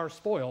fat with our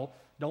spoil,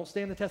 don't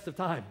stand the test of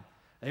time.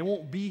 They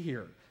won't be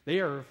here.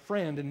 They are a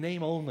friend in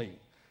name only.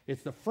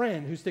 It's the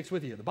friend who sticks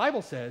with you. The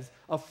Bible says,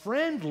 a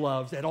friend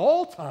loves at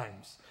all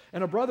times,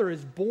 and a brother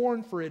is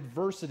born for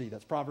adversity.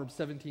 That's Proverbs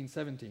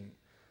 17:17.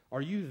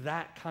 Are you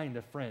that kind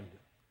of friend?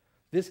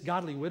 This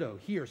godly widow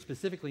here,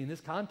 specifically in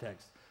this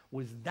context,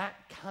 was that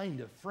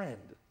kind of friend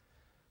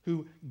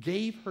who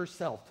gave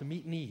herself to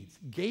meet needs,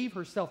 gave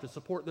herself to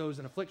support those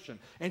in affliction,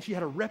 and she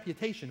had a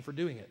reputation for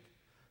doing it.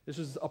 This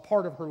was a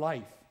part of her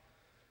life.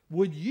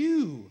 Would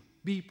you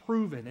be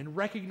proven and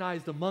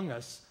recognized among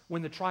us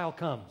when the trial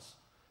comes?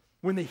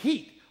 When the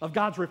heat of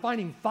God's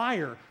refining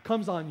fire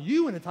comes on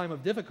you in a time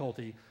of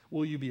difficulty,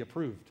 will you be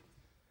approved?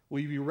 Will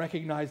you be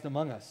recognized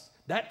among us?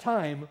 That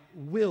time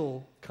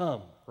will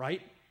come,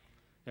 right?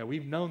 Yeah,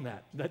 we've known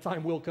that. That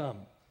time will come.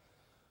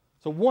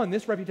 So one,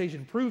 this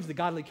reputation proves the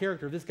godly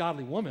character of this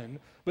godly woman.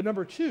 But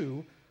number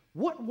two,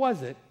 what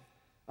was it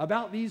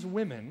about these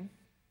women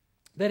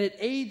that at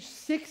age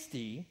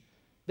 60,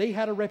 they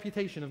had a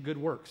reputation of good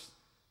works?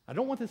 I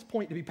don't want this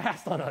point to be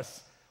passed on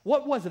us.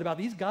 What was it about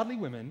these godly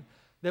women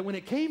that when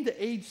it came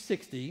to age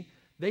 60,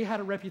 they had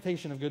a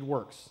reputation of good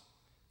works?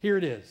 Here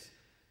it is.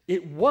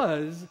 It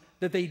was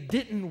that they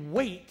didn't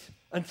wait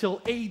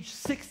until age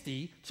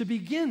 60 to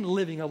begin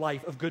living a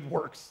life of good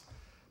works.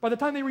 By the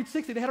time they reached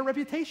 60, they had a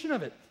reputation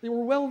of it. They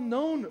were well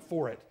known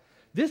for it.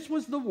 This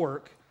was the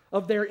work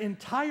of their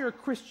entire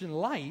Christian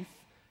life,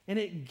 and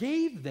it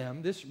gave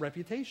them this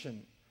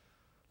reputation.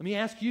 Let me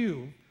ask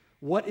you,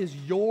 what is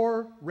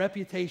your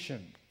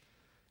reputation?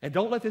 And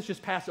don't let this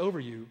just pass over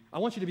you. I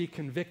want you to be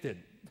convicted.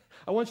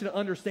 I want you to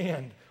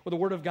understand what the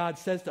Word of God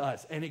says to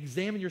us and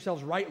examine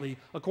yourselves rightly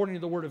according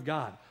to the Word of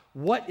God.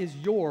 What is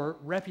your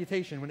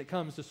reputation when it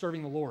comes to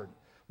serving the Lord?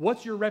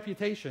 What's your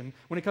reputation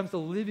when it comes to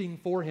living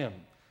for Him?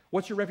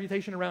 What's your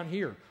reputation around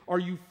here? Are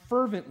you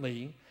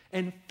fervently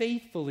and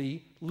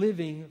faithfully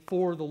living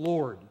for the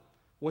Lord?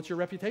 What's your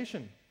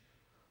reputation?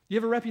 You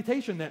have a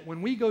reputation that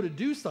when we go to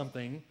do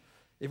something,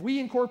 if we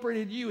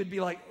incorporated you, it'd be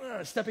like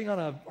stepping on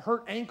a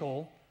hurt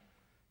ankle,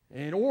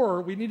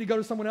 or we need to go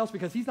to someone else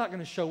because he's not going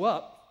to show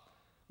up.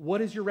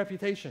 What is your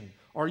reputation?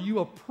 Are you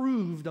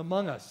approved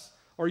among us?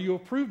 Are you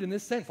approved in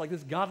this sense, like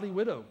this godly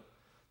widow?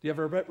 Do you have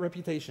a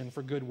reputation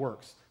for good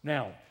works?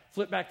 Now,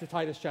 flip back to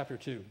Titus chapter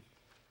 2.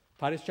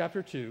 Titus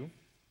chapter 2,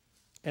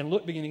 and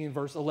look beginning in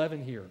verse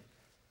 11 here.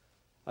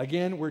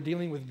 Again, we're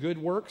dealing with good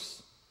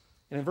works.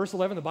 And in verse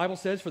 11, the Bible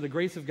says, for the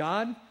grace of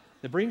God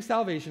that brings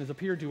salvation has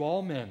appeared to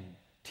all men,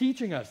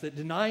 teaching us that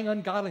denying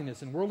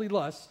ungodliness and worldly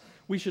lusts,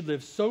 we should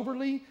live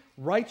soberly,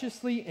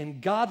 righteously,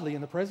 and godly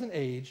in the present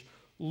age,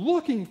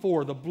 looking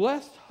for the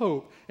blessed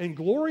hope and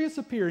glorious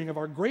appearing of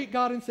our great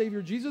God and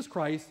Savior Jesus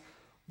Christ,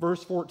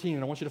 verse 14,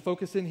 and I want you to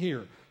focus in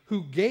here,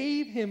 who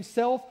gave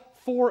himself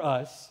for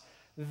us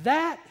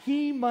that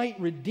he might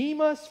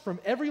redeem us from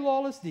every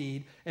lawless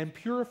deed and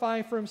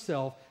purify for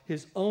himself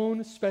his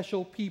own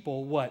special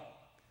people, what?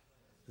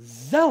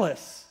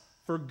 Zealous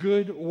for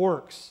good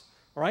works.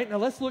 All right, now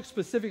let's look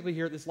specifically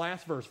here at this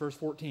last verse, verse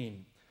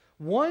 14.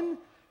 One,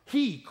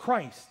 he,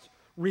 Christ,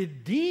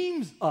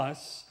 redeems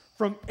us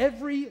from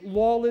every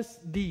lawless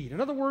deed.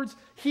 In other words,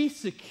 he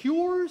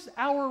secures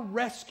our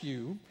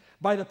rescue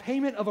by the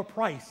payment of a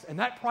price, and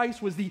that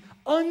price was the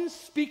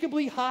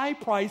unspeakably high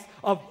price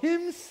of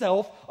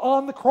himself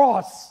on the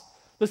cross.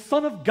 The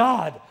Son of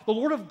God, the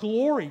Lord of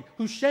glory,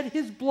 who shed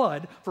his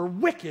blood for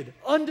wicked,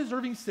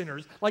 undeserving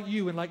sinners like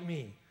you and like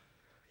me.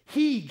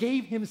 He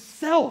gave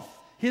himself,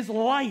 his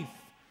life,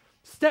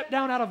 stepped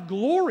down out of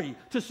glory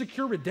to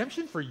secure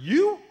redemption for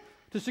you,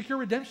 to secure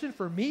redemption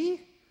for me.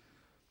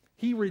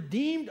 He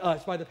redeemed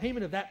us by the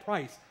payment of that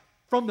price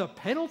from the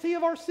penalty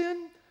of our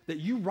sin that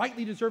you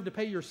rightly deserve to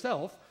pay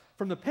yourself,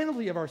 from the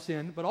penalty of our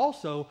sin, but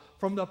also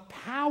from the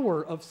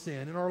power of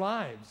sin in our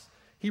lives.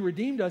 He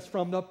redeemed us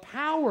from the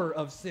power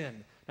of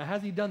sin. Now,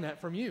 has he done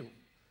that from you?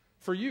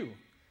 For you?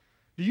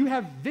 Do you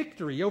have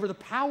victory over the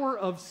power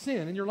of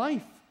sin in your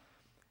life?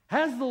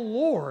 Has the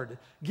Lord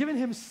given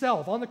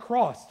himself on the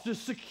cross to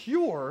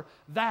secure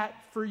that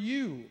for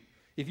you?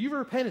 If you've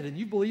repented and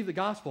you believe the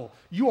gospel,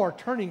 you are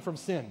turning from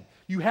sin.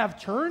 You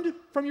have turned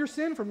from your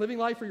sin, from living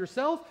life for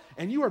yourself,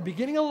 and you are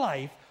beginning a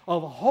life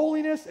of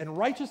holiness and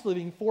righteous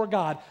living for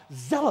God,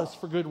 zealous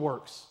for good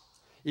works.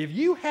 If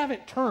you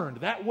haven't turned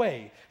that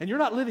way, and you're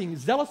not living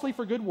zealously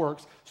for good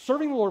works,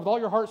 serving the Lord with all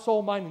your heart,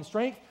 soul, mind, and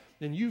strength,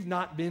 then you've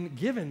not been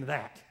given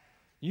that.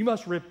 You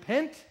must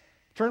repent,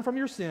 turn from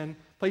your sin,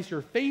 place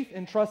your faith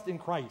and trust in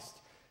Christ,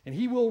 and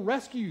he will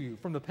rescue you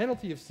from the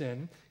penalty of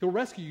sin. He'll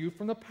rescue you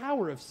from the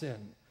power of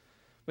sin.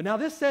 But now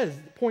this says,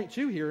 point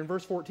 2 here in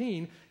verse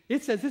 14,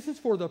 it says this is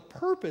for the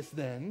purpose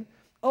then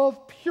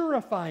of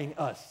purifying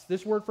us.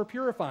 This word for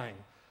purifying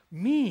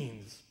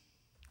means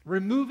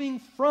removing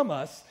from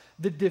us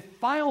the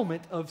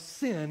defilement of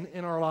sin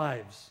in our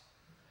lives.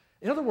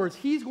 In other words,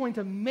 he's going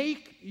to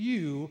make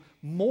you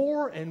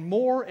more and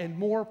more and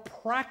more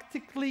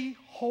practically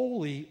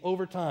holy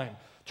over time,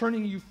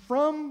 turning you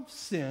from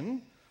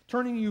sin,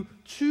 turning you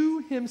to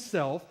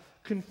himself,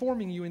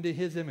 conforming you into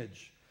his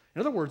image. In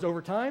other words,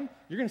 over time,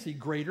 you're going to see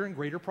greater and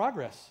greater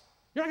progress.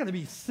 You're not going to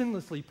be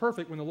sinlessly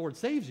perfect when the Lord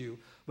saves you,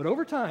 but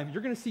over time,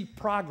 you're going to see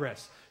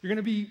progress. You're going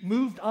to be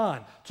moved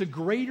on to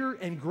greater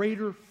and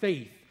greater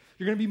faith.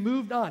 You're going to be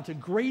moved on to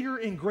greater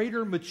and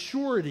greater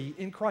maturity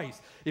in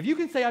Christ. If you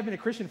can say, I've been a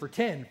Christian for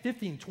 10,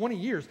 15, 20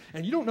 years,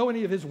 and you don't know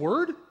any of his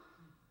word,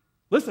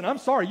 listen, I'm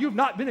sorry, you have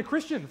not been a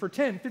Christian for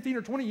 10, 15,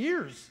 or 20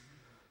 years.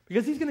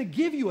 Because he's going to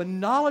give you a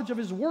knowledge of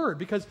his word,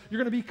 because you're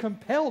going to be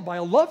compelled by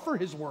a love for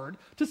his word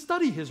to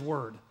study his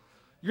word.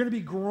 You're going to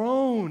be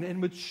grown and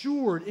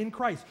matured in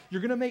Christ.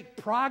 You're going to make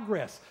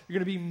progress. You're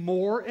going to be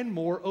more and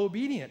more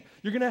obedient.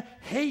 You're going to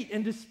hate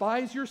and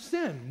despise your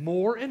sin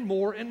more and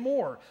more and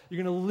more.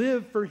 You're going to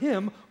live for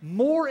him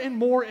more and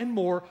more and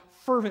more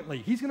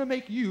fervently. He's going to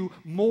make you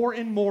more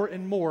and more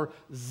and more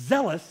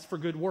zealous for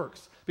good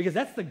works, because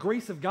that's the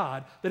grace of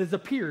God that has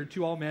appeared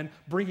to all men,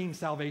 bringing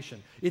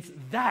salvation. It's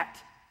that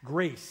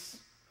grace.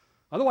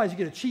 Otherwise, you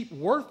get a cheap,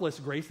 worthless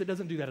grace that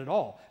doesn't do that at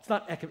all. It's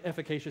not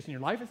efficacious in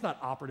your life. It's not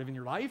operative in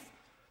your life.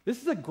 This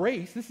is a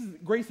grace. This is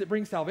grace that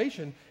brings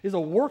salvation, is a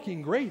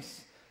working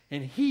grace.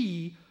 And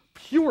he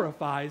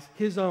purifies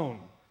his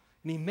own.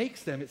 And he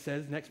makes them, it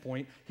says, next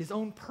point, his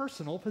own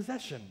personal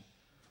possession.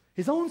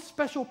 His own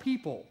special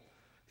people.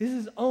 This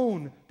is his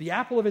own, the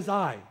apple of his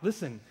eye.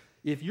 Listen,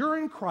 if you're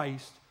in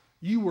Christ,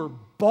 you were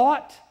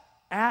bought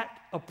at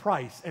a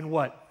price. And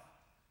what?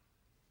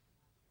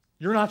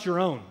 You're not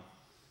your own.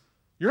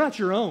 You're not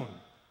your own.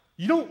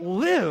 You don't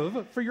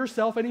live for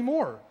yourself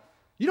anymore.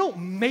 You don't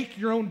make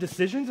your own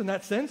decisions in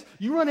that sense.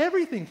 You run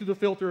everything through the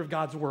filter of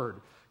God's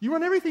word. You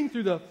run everything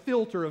through the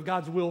filter of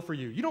God's will for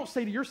you. You don't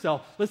say to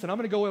yourself, listen, I'm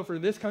going to go over to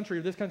this country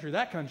or this country or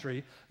that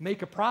country,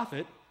 make a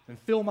profit, and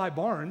fill my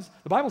barns.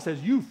 The Bible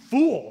says, you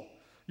fool,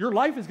 your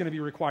life is going to be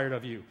required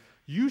of you.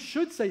 You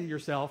should say to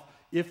yourself,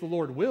 if the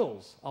Lord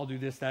wills, I'll do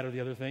this, that, or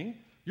the other thing.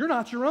 You're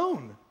not your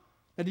own.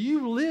 And do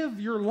you live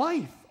your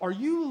life? Are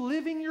you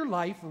living your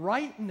life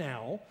right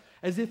now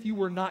as if you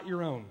were not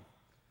your own?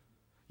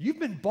 You've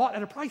been bought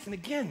at a price, and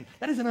again,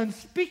 that is an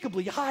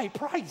unspeakably high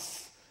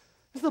price.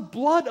 As the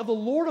blood of the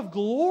Lord of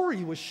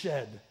glory was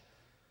shed.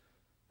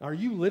 Are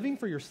you living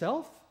for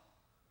yourself?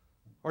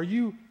 Are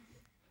you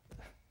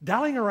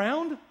dallying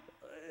around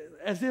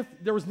as if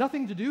there was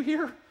nothing to do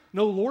here?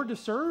 No Lord to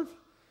serve?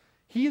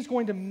 He is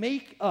going to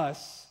make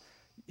us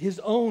his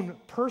own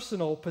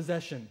personal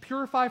possession.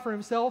 Purify for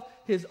himself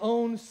his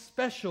own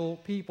special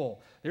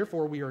people.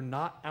 Therefore, we are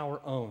not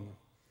our own.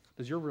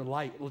 Does your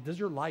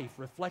life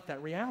reflect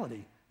that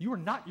reality? You are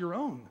not your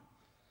own.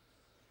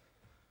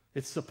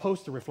 It's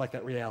supposed to reflect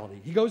that reality.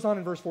 He goes on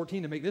in verse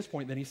 14 to make this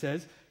point. Then he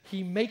says,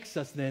 he makes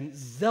us then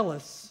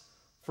zealous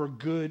for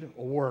good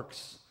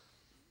works.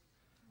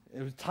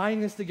 It was tying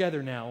this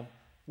together now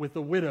with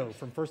the widow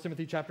from 1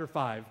 Timothy chapter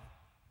 5.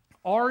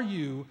 Are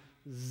you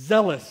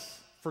zealous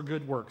for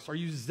good works? Are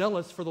you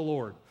zealous for the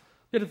Lord?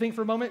 You have to think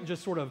for a moment and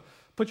just sort of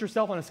put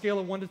yourself on a scale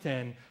of 1 to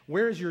 10.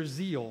 Where is your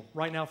zeal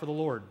right now for the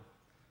Lord?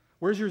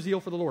 Where's your zeal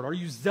for the Lord? Are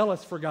you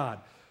zealous for God?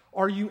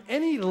 Are you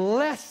any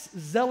less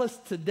zealous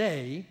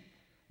today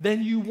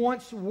than you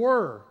once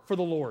were for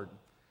the Lord?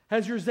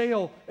 Has your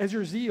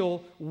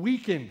zeal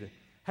weakened?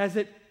 Has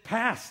it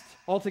passed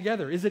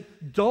altogether? Is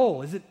it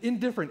dull? Is it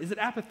indifferent? Is it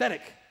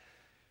apathetic?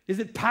 Is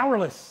it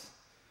powerless?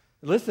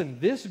 Listen,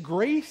 this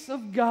grace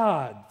of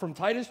God from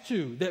Titus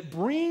 2 that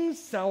brings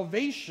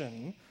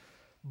salvation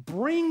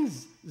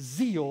brings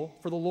zeal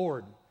for the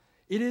Lord.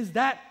 It is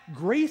that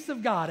grace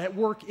of God at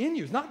work in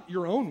you. It's not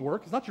your own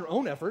work. It's not your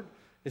own effort.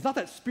 It's not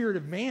that spirit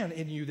of man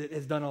in you that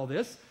has done all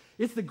this.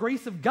 It's the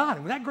grace of God.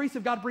 And when that grace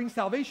of God brings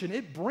salvation,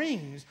 it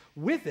brings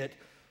with it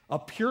a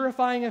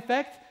purifying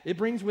effect. It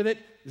brings with it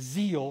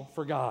zeal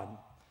for God.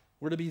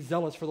 We're to be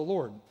zealous for the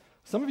Lord.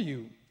 Some of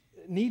you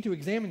need to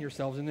examine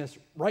yourselves in this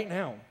right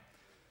now.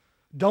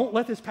 Don't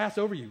let this pass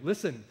over you.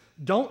 Listen,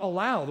 don't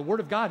allow the Word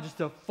of God just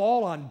to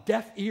fall on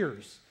deaf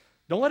ears.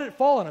 Don't let it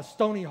fall on a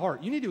stony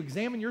heart. You need to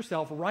examine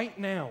yourself right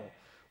now.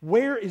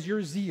 Where is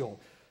your zeal?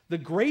 The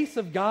grace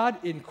of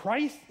God in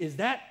Christ is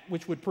that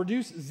which would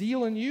produce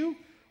zeal in you.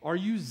 Are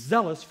you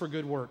zealous for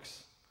good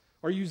works?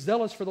 Are you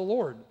zealous for the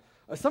Lord?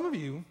 Some of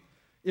you,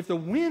 if the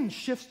wind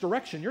shifts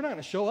direction, you're not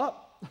going to show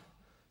up.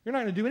 You're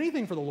not going to do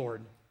anything for the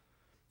Lord.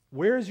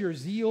 Where is your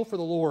zeal for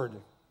the Lord?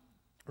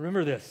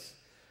 Remember this.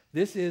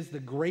 This is the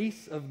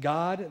grace of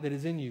God that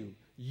is in you.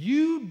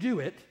 You do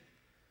it.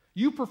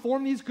 You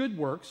perform these good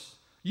works.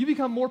 You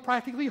become more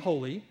practically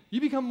holy. You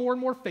become more and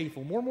more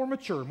faithful, more and more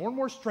mature, more and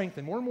more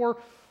strengthened, more and more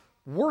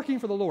working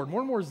for the Lord,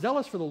 more and more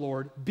zealous for the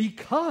Lord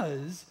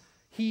because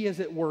He is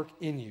at work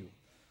in you.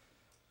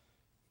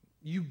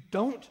 You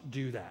don't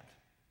do that.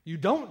 You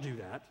don't do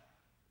that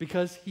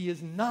because He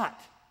is not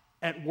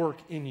at work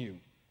in you.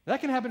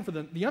 That can happen for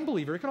the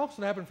unbeliever. It can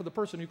also happen for the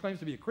person who claims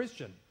to be a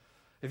Christian.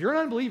 If you're an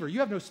unbeliever, you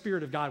have no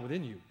Spirit of God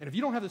within you. And if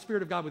you don't have the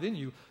Spirit of God within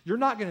you, you're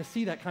not going to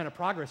see that kind of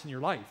progress in your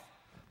life.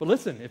 But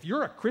listen, if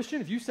you're a Christian,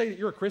 if you say that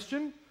you're a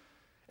Christian,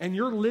 and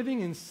you're living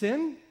in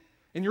sin,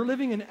 and you're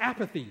living in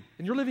apathy,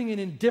 and you're living in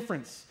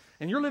indifference,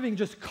 and you're living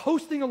just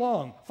coasting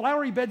along,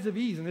 flowery beds of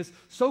ease in this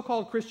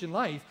so-called Christian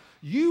life,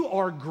 you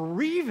are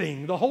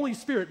grieving the Holy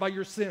Spirit by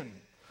your sin.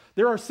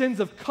 There are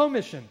sins of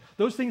commission,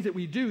 those things that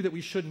we do that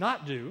we should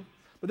not do,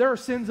 but there are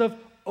sins of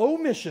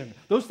omission,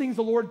 those things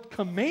the Lord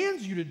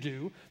commands you to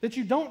do that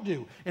you don't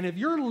do. And if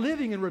you're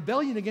living in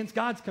rebellion against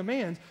God's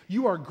commands,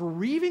 you are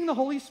grieving the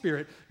Holy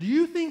Spirit. Do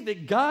you think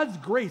that God's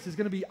grace is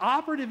going to be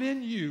operative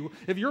in you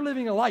if you're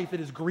living a life that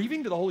is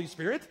grieving to the Holy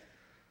Spirit?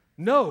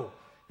 No.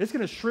 It's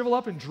going to shrivel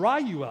up and dry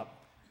you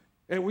up.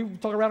 And we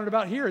talk around it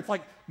about here. It's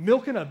like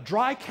milking a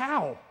dry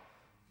cow.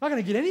 Not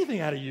going to get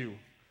anything out of you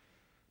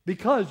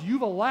because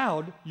you've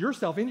allowed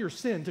yourself in your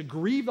sin to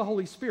grieve the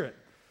Holy Spirit.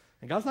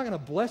 And God's not going to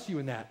bless you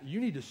in that.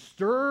 You need to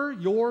stir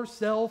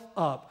yourself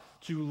up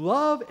to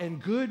love and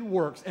good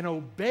works and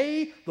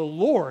obey the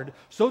Lord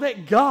so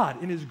that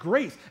God, in His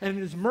grace and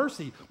in His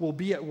mercy, will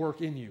be at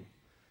work in you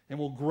and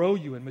will grow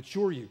you and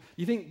mature you.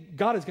 You think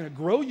God is going to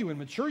grow you and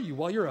mature you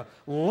while you're a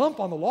lump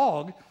on the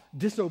log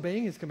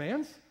disobeying His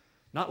commands?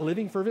 Not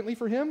living fervently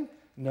for Him?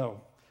 No.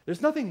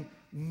 There's nothing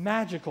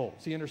magical,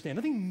 so you understand,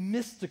 nothing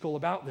mystical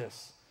about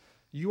this.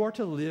 You are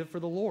to live for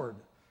the Lord.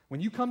 When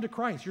you come to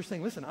Christ, you're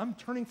saying, listen, I'm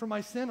turning from my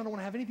sin. I don't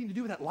want to have anything to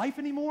do with that life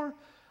anymore.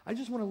 I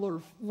just want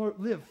to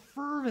live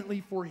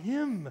fervently for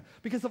Him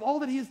because of all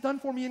that He has done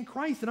for me in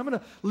Christ. And I'm going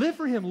to live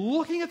for Him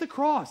looking at the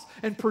cross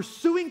and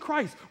pursuing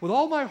Christ with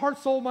all my heart,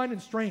 soul, mind,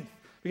 and strength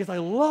because I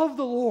love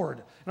the Lord.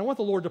 And I want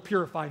the Lord to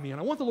purify me.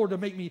 And I want the Lord to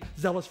make me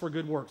zealous for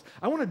good works.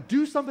 I want to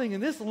do something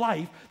in this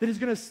life that is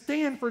going to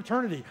stand for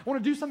eternity. I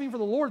want to do something for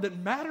the Lord that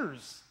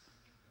matters.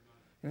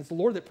 And it's the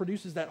Lord that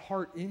produces that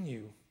heart in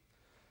you.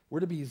 We're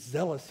to be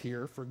zealous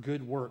here for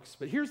good works.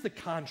 But here's the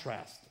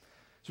contrast.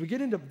 So we get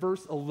into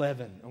verse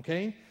 11,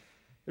 okay?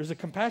 There's a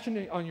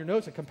compassion on your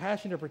notes, a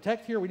compassion to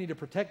protect here. We need to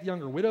protect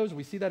younger widows.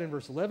 We see that in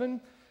verse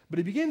 11. But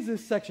he begins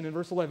this section in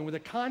verse 11 with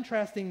a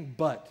contrasting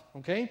but,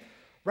 okay?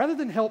 Rather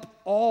than help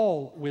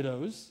all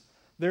widows,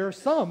 there are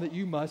some that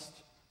you must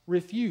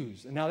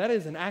refuse. And now that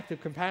is an act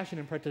of compassion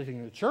in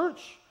protecting the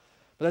church,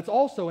 but that's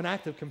also an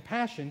act of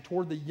compassion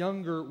toward the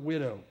younger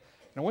widow.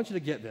 And I want you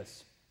to get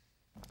this.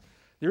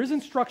 There is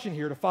instruction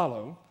here to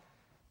follow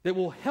that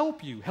will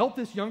help you, help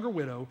this younger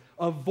widow,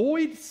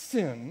 avoid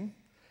sin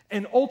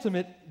and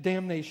ultimate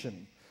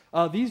damnation.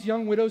 These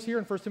young widows here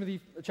in 1 Timothy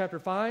chapter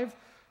 5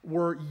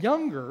 were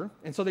younger,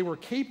 and so they were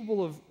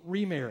capable of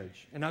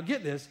remarriage. And now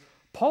get this,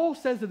 Paul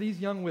says to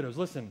these young widows,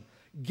 listen,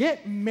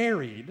 get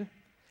married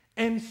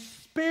and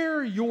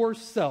spare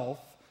yourself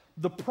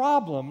the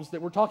problems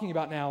that we're talking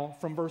about now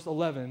from verse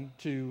 11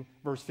 to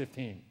verse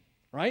 15,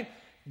 right?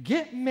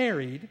 Get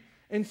married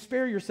and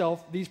spare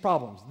yourself these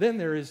problems. Then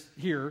there is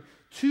here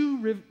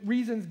two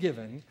reasons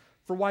given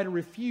for why to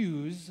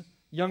refuse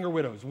younger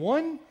widows.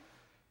 One,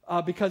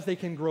 because they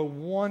can grow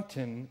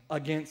wanton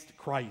against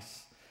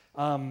Christ.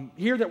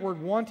 Here that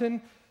word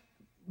wanton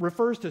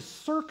refers to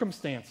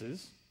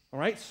circumstances, all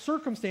right?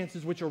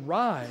 Circumstances which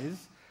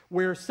arise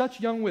where such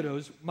young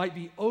widows might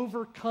be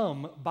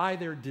overcome by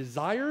their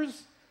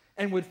desires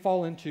and would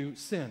fall into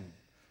sin.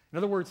 In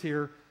other words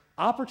here,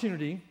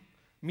 opportunity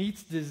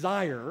meets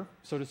desire,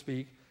 so to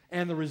speak,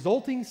 and the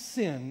resulting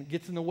sin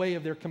gets in the way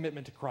of their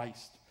commitment to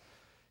Christ.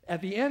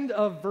 At the end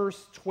of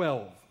verse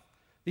 12,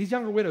 these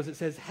younger widows, it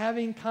says,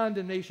 having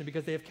condemnation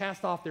because they have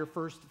cast off their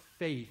first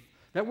faith.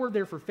 That word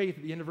there for faith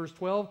at the end of verse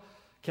 12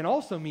 can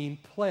also mean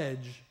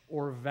pledge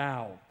or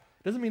vow.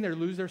 Doesn't mean they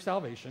lose their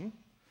salvation.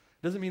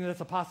 Doesn't mean that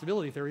that's a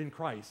possibility if they're in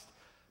Christ.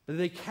 But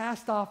they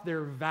cast off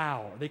their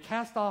vow. They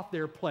cast off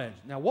their pledge.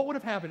 Now, what would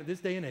have happened at this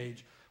day and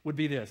age would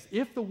be this.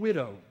 If the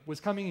widow was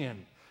coming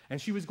in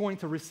and she was going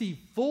to receive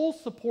full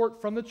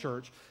support from the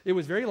church, it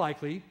was very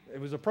likely, it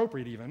was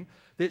appropriate even,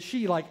 that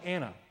she, like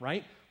Anna,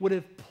 right, would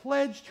have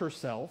pledged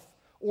herself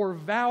or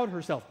vowed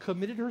herself,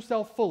 committed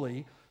herself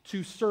fully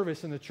to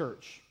service in the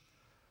church.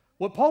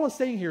 What Paul is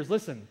saying here is,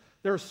 listen,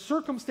 there are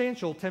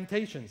circumstantial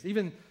temptations,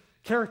 even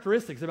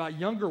characteristics about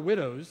younger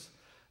widows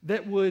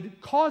that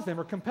would cause them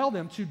or compel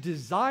them to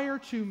desire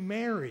to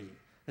marry.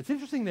 It's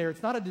interesting there,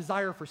 it's not a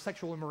desire for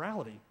sexual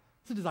immorality.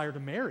 It's a desire to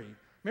marry.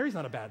 Marry's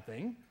not a bad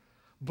thing.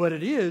 But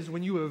it is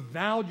when you have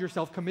vowed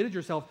yourself, committed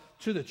yourself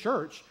to the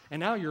church, and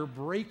now you're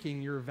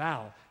breaking your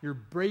vow. You're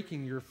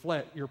breaking your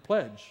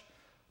pledge.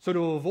 So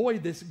to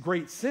avoid this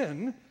great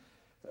sin,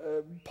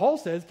 Paul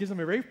says, gives them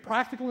a very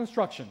practical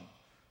instruction.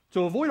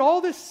 To avoid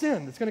all this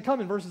sin that's going to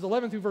come in verses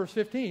 11 through verse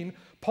 15,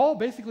 Paul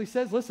basically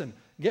says, listen,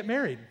 get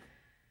married.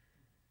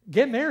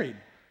 Get married.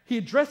 He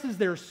addresses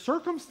their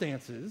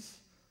circumstances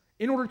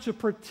in order to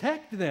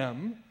protect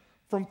them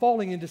from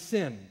falling into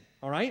sin.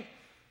 All right?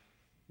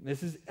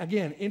 This is,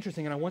 again,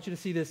 interesting, and I want you to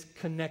see this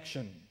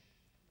connection.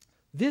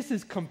 This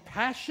is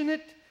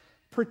compassionate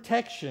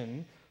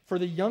protection for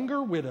the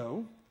younger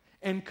widow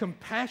and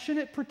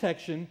compassionate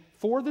protection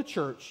for the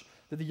church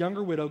that the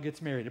younger widow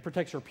gets married. It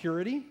protects her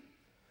purity.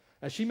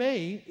 As she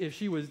may, if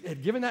she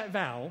had given that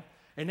vow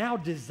and now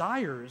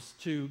desires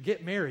to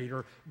get married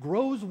or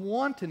grows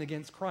wanton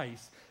against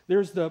Christ,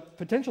 there's the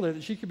potential there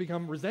that she could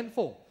become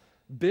resentful,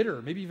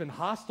 bitter, maybe even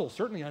hostile,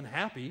 certainly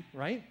unhappy,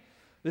 right?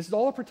 This is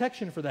all a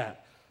protection for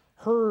that.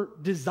 Her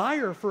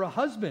desire for a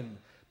husband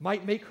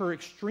might make her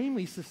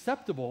extremely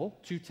susceptible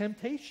to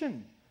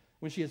temptation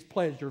when she has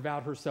pledged or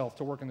vowed herself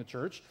to work in the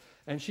church,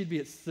 and she'd be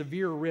at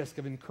severe risk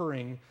of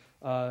incurring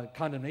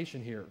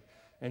condemnation here.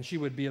 And she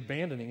would be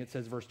abandoning, it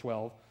says verse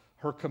 12,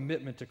 her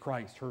commitment to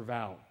Christ, her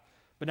vow.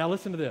 But now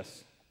listen to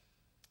this.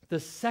 The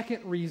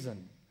second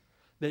reason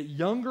that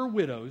younger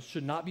widows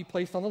should not be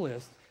placed on the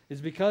list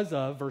is because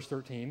of, verse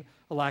 13,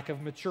 a lack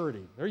of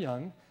maturity. They're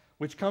young,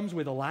 which comes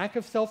with a lack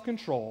of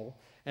self-control.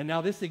 And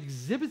now this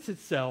exhibits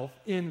itself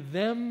in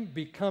them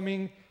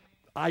becoming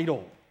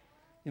idle.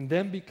 In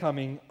them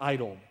becoming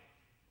idle.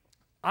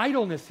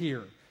 Idleness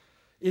here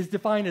is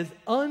defined as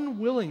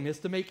unwillingness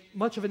to make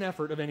much of an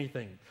effort of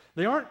anything.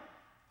 They aren't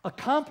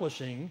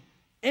accomplishing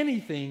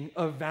anything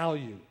of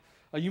value.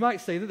 You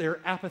might say that they're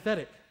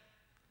apathetic.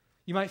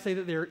 You might say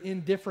that they're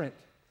indifferent.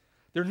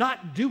 They're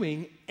not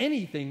doing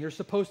anything they're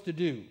supposed to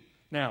do.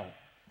 Now,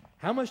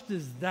 how much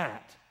does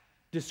that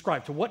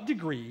describe? To what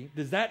degree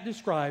does that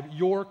describe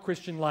your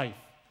Christian life?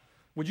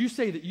 Would you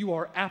say that you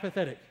are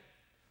apathetic,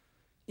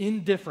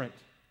 indifferent,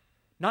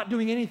 not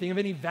doing anything of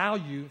any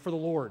value for the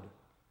Lord?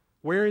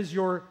 Where is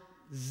your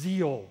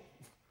zeal?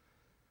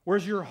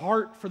 Where's your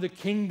heart for the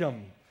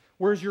kingdom?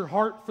 Where's your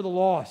heart for the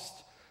lost?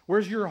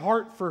 Where's your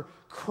heart for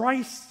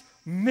Christ's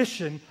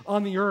mission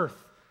on the earth?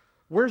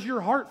 Where's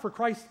your heart for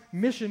Christ's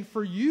mission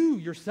for you,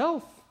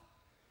 yourself?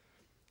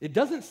 It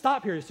doesn't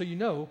stop here, so you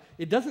know.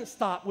 It doesn't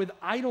stop with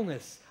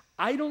idleness.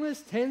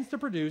 Idleness tends to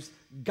produce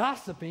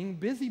gossiping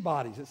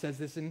busybodies. It says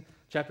this in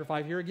chapter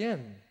 5 here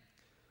again.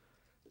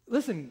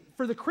 Listen,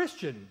 for the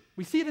Christian,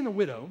 we see it in the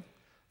widow.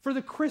 For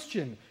the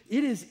Christian,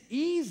 it is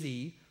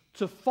easy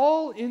to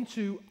fall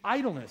into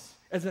idleness.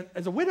 As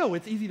a widow,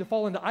 it's easy to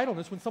fall into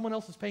idleness when someone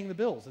else is paying the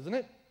bills, isn't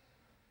it?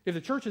 If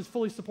the church is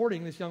fully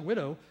supporting this young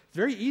widow, it's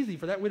very easy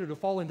for that widow to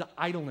fall into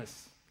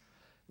idleness.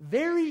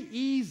 Very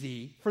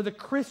easy for the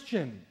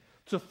Christian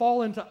to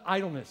fall into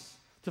idleness,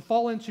 to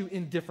fall into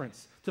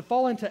indifference, to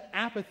fall into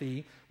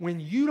apathy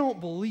when you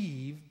don't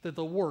believe that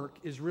the work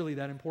is really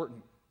that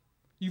important.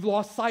 You've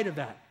lost sight of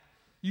that.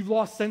 You've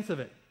lost sense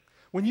of it.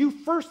 When you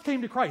first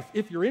came to Christ,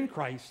 if you're in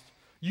Christ,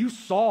 you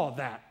saw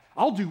that.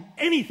 I'll do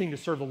anything to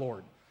serve the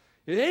Lord.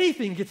 If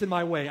anything gets in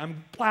my way,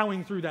 I'm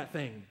plowing through that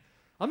thing.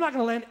 I'm not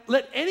going to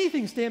let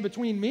anything stand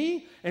between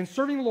me and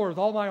serving the Lord with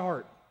all my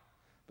heart.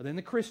 But then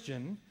the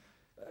Christian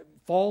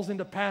falls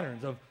into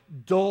patterns of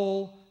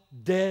dull,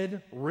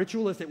 dead,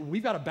 ritualistic.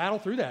 We've got to battle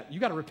through that. You've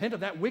got to repent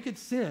of that wicked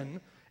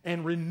sin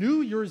and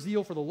renew your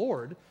zeal for the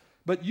Lord.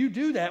 But you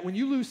do that when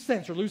you lose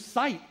sense or lose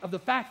sight of the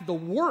fact that the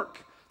work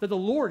that the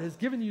Lord has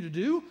given you to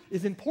do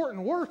is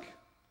important work.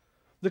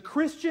 The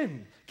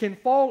Christian can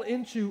fall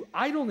into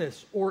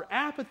idleness or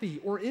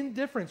apathy or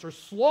indifference or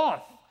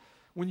sloth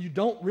when you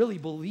don't really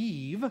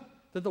believe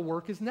that the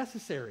work is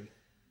necessary.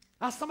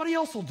 Somebody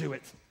else will do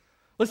it.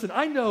 Listen,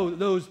 I know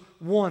those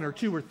 1 or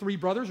 2 or 3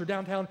 brothers are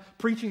downtown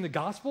preaching the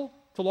gospel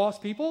to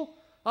lost people.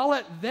 I'll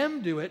let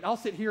them do it. I'll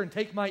sit here and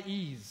take my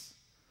ease.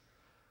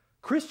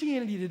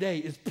 Christianity today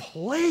is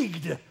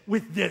plagued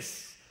with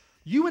this.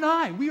 You and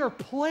I, we are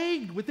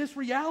plagued with this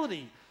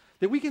reality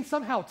that we can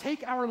somehow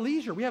take our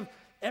leisure. We have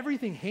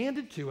everything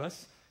handed to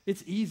us.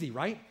 It's easy,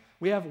 right?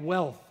 We have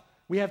wealth.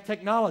 We have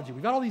technology.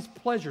 We've got all these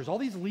pleasures, all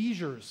these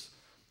leisures.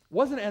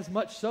 Wasn't as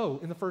much so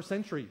in the first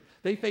century.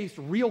 They faced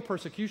real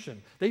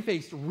persecution. They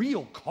faced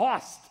real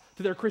cost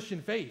to their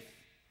Christian faith.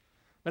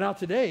 But now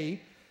today,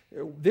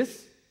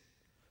 This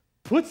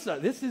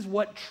is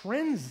what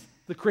trends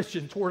the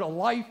Christian toward a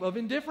life of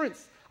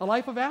indifference, a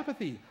life of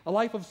apathy, a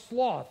life of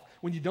sloth,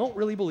 when you don't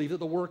really believe that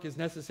the work is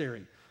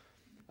necessary.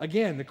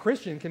 Again, the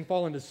Christian can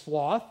fall into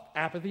sloth,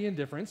 apathy,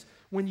 indifference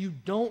when you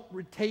don't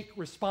take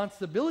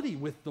responsibility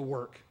with the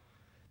work.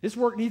 This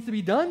work needs to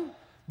be done,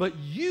 but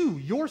you,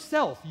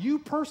 yourself, you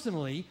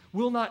personally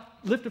will not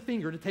lift a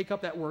finger to take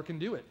up that work and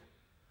do it.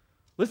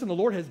 Listen, the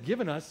Lord has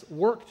given us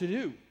work to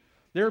do.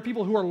 There are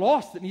people who are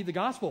lost that need the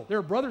gospel. There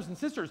are brothers and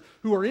sisters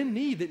who are in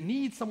need that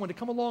need someone to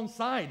come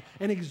alongside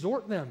and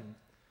exhort them.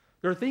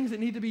 There are things that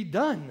need to be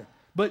done,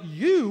 but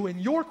you in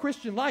your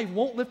Christian life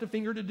won't lift a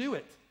finger to do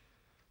it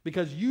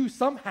because you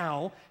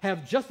somehow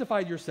have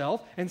justified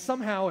yourself and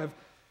somehow have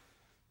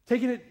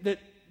taken it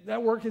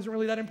that work isn't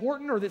really that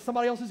important, or that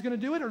somebody else is going to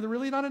do it, or there's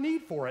really not a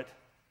need for it.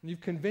 And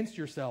you've convinced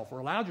yourself or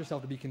allowed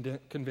yourself to be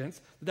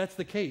convinced that that's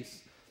the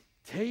case.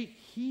 Take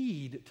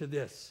heed to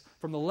this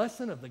from the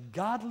lesson of the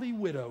godly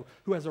widow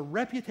who has a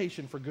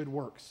reputation for good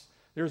works.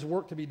 There's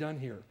work to be done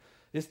here.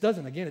 It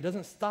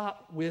doesn't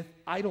stop with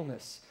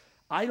idleness.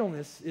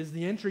 Idleness is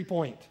the entry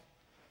point,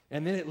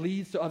 and then it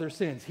leads to other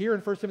sins. Here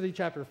in 1 Timothy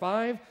chapter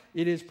 5,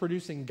 it is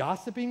producing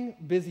gossiping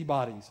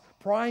busybodies,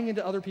 prying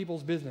into other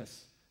people's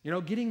business,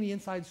 getting the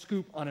inside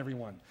scoop on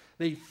everyone.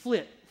 They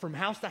flit from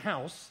house to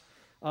house,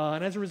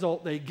 and as a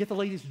result, they get the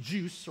latest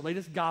juice or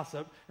latest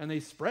gossip, and they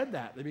spread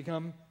that. They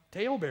become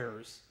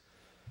talebearers.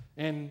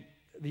 And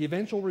the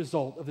eventual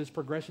result of this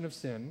progression of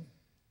sin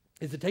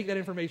is to take that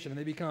information and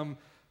they become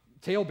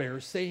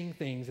talebearers, saying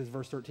things, as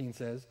verse 13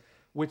 says,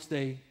 which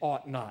they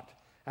ought not.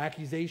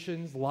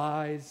 Accusations,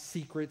 lies,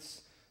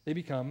 secrets, they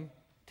become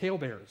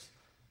talebearers.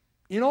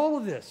 In all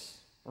of this,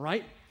 all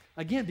right,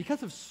 again,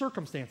 because of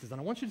circumstances,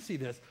 and I want you to see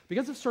this,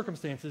 because of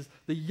circumstances,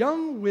 the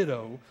young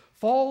widow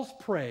falls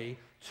prey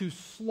to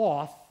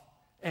sloth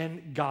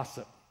and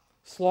gossip.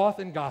 Sloth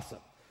and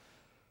gossip.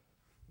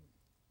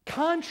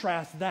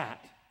 Contrast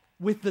that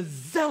with the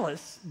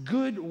zealous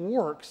good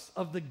works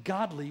of the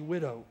godly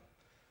widow.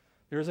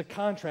 There's a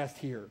contrast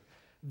here.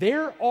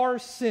 There are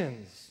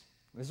sins,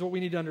 this is what we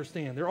need to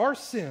understand. There are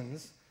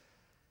sins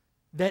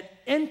that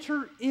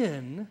enter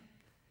in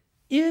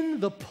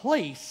the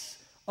place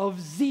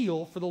of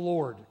zeal for the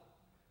Lord.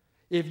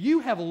 If you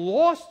have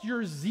lost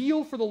your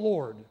zeal for the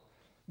Lord,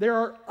 there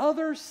are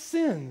other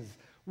sins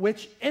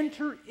which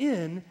enter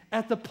in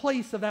at the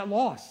place of that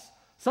loss.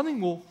 Something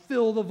will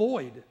fill the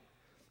void.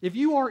 If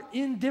you are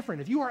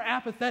indifferent, if you are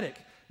apathetic,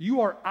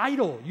 you are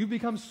idle, you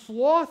become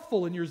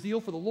slothful in your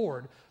zeal for the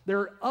Lord, there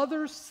are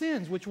other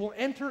sins which will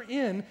enter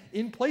in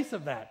place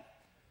of that.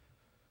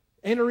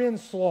 Enter in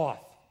sloth.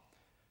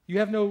 You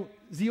have no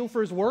zeal for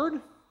His Word?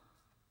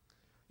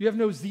 You have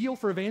no zeal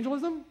for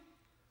evangelism?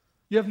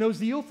 You have no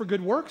zeal for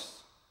good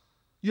works?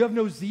 You have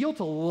no zeal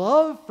to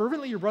love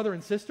fervently your brother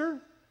and sister?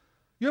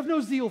 You have no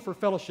zeal for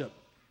fellowship?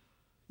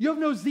 You have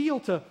no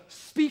zeal to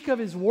speak of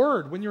His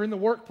Word when you're in the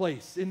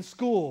workplace, in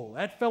school,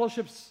 at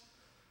fellowships.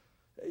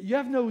 You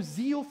have no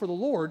zeal for the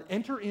Lord.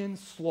 Enter in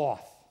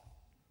sloth.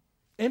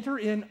 Enter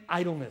in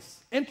idleness.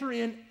 Enter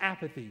in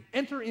apathy.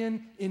 Enter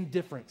in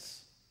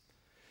indifference.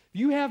 If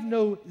you have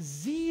no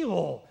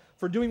zeal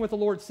for doing what the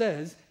Lord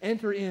says,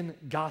 enter in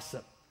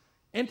gossip.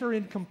 Enter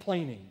in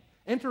complaining.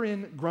 Enter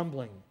in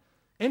grumbling.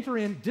 Enter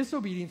in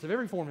disobedience of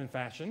every form and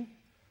fashion.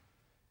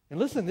 And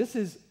listen,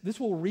 this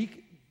will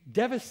wreak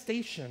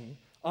devastation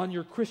on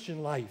your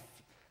Christian life.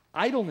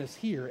 Idleness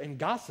here and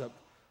gossip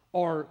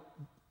are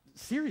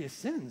serious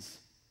sins.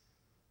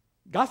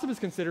 Gossip is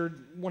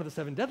considered one of the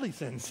 7 deadly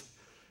sins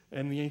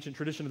in the ancient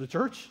tradition of the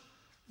church.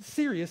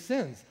 Serious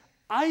sins.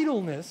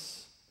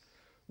 Idleness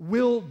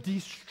will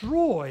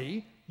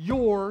destroy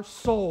your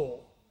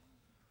soul.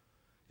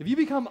 If you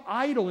become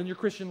idle in your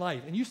Christian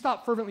life and you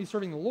stop fervently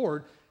serving the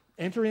Lord,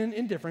 enter in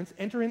indifference,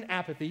 enter in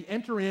apathy,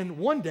 enter in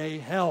one day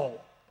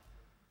hell.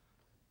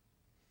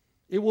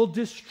 It will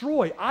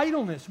destroy,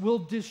 idleness will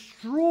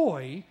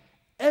destroy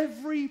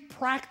every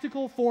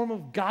practical form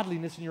of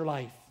godliness in your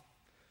life.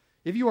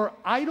 If you are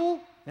idle,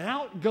 then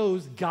out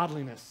goes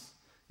godliness.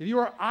 If you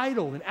are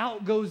idle, then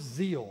out goes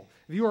zeal.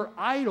 If you are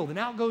idle, then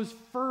out goes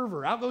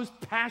fervor, out goes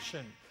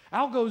passion,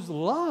 out goes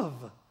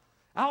love,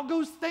 out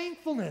goes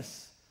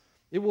thankfulness.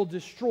 It will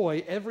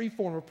destroy every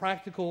form of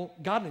practical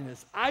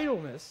godliness.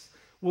 Idleness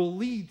will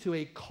lead to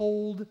a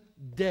cold,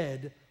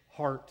 dead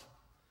heart.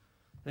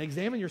 And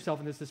examine yourself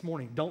in this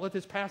morning. Don't let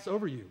this pass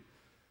over you.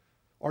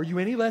 Are you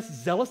any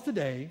less zealous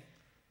today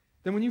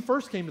than when you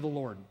first came to the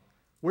Lord?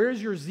 Where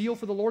is your zeal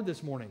for the Lord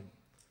this morning?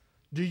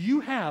 Do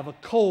you have a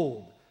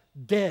cold,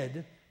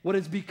 dead, what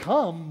has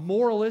become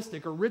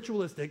moralistic or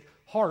ritualistic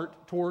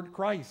heart toward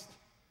Christ?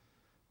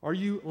 Are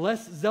you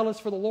less zealous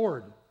for the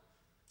Lord?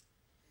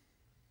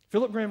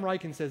 Philip Graham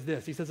Ryken says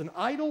this. He says, an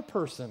idle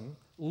person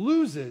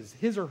loses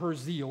his or her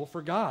zeal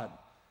for God,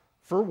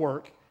 for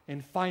work,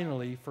 and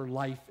finally for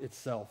life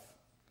itself.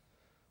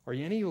 Are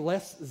you any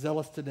less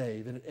zealous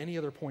today than at any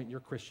other point in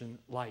your Christian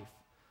life?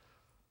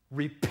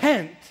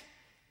 Repent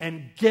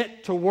and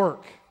get to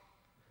work.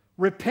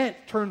 Repent,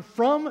 turn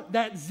from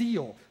that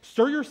zeal.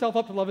 Stir yourself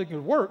up to loving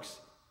good works,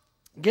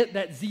 get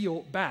that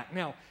zeal back.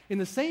 Now, in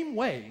the same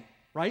way,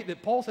 right,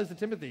 that Paul says to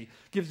Timothy,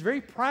 gives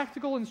very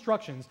practical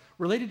instructions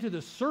related to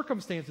the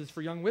circumstances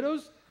for young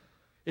widows,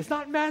 it's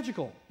not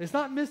magical. It's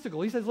not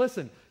mystical. He says,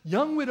 listen,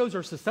 young widows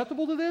are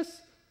susceptible to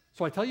this,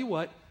 so I tell you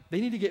what, they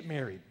need to get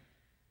married,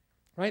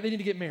 right? They need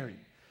to get married.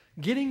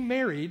 Getting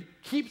married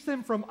keeps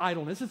them from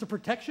idleness. It's a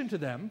protection to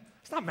them.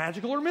 It's not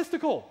magical or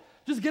mystical.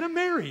 Just get them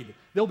married.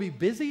 They'll be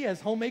busy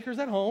as homemakers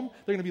at home.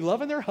 They're going to be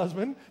loving their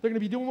husband. They're going to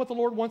be doing what the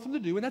Lord wants them to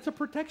do, and that's a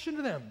protection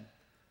to them.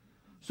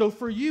 So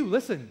for you,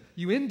 listen,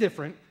 you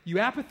indifferent, you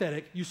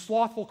apathetic, you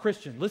slothful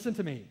Christian, listen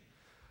to me.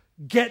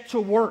 Get to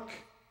work.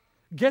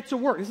 Get to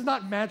work. This is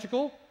not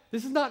magical.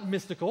 This is not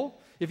mystical.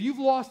 If you've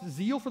lost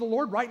zeal for the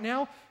Lord right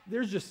now,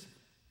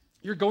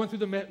 you're going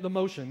through the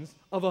motions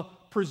of a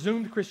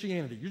presumed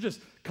Christianity. You're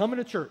just coming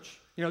to church,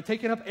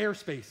 taking up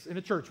airspace in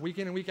a church week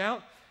in and week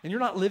out, and you're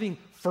not living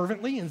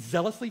fervently and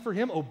zealously for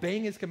Him,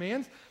 obeying His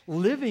commands,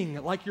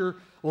 living like your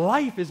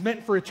life is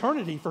meant for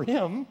eternity for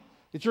Him,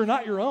 that you're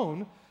not your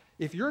own.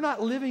 If you're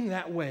not living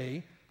that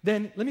way,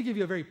 then let me give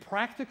you a very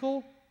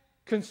practical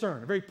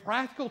concern, a very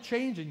practical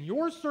change in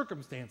your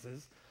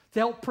circumstances to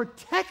help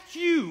protect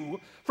you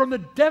from the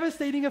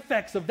devastating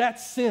effects of that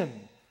sin.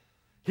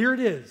 Here it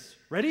is.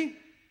 Ready?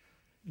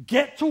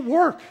 Get to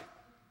work.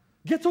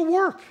 Get to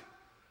work.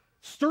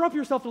 Stir up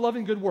yourself to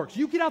loving good works.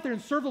 You get out there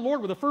and serve the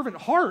Lord with a fervent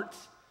heart,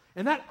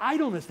 and that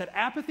idleness, that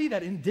apathy,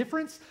 that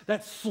indifference,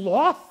 that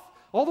sloth,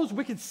 all those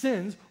wicked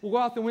sins will go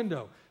out the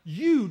window.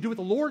 You do what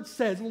the Lord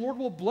says, and the Lord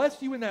will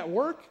bless you in that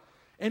work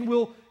and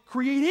will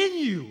create in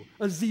you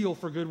a zeal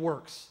for good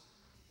works.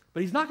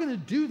 But He's not going to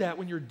do that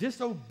when you're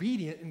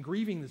disobedient and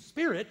grieving the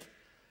Spirit.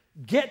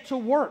 Get to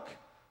work.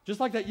 Just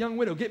like that young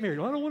widow, get married.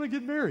 I don't want to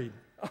get married.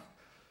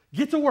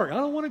 Get to work. I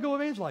don't want to go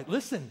evangelize.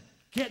 Listen,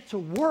 get to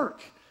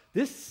work.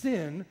 This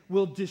sin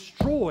will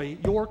destroy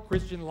your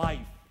Christian life.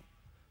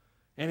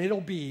 And it'll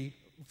be,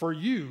 for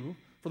you,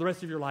 for the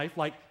rest of your life,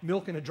 like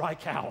milking a dry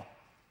cow.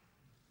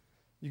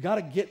 You got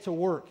to get to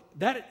work.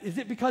 Is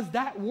it because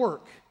that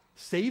work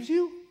saves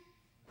you?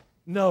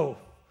 No.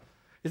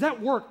 Is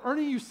that work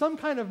earning you some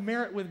kind of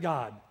merit with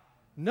God?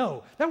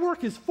 No. That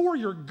work is for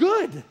your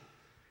good.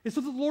 It's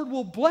so that the Lord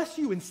will bless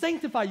you and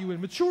sanctify you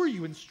and mature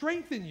you and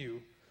strengthen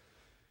you.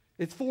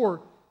 It's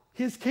for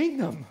His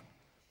kingdom.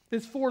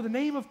 It's for the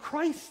name of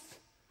Christ.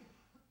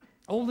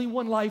 Only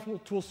one life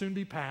will soon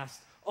be passed.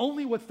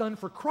 Only what's done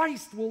for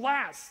Christ will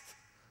last.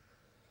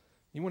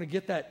 You want to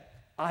get that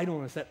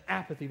idleness, that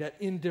apathy, that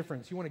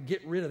indifference. You want to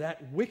get rid of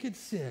that wicked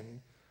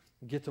sin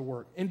and get to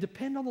work. And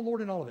depend on the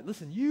Lord in all of it.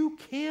 Listen, you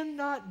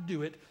cannot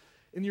do it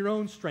in your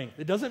own strength.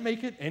 It doesn't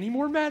make it any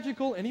more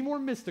magical, any more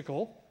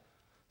mystical.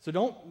 So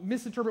don't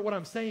misinterpret what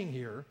I'm saying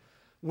here.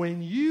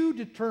 When you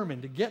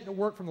determine to get the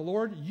work from the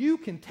Lord, you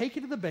can take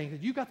it to the bank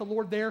that you've got the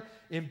Lord there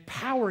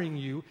empowering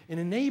you and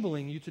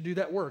enabling you to do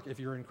that work if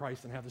you're in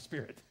Christ and have the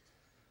Spirit.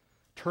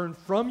 Turn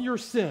from your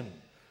sin.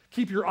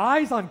 Keep your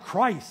eyes on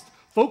Christ.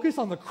 Focus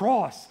on the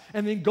cross,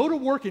 and then go to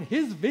work in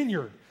His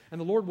vineyard,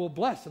 and the Lord will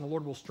bless, and the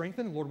Lord will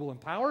strengthen, and the Lord will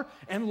empower,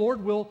 and the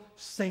Lord will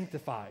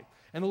sanctify,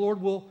 and the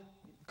Lord will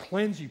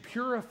cleanse you,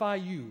 purify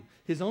you,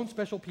 His own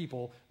special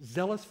people,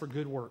 zealous for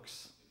good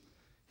works.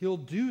 He'll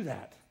do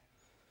that.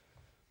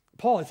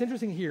 Paul, it's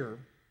interesting here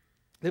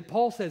that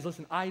Paul says,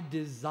 listen, I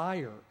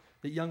desire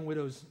that young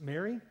widows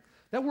marry.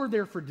 That word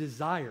there for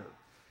desire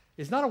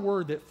is not a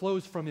word that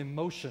flows from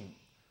emotion.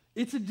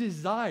 It's a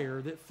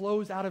desire that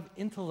flows out of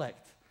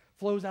intellect,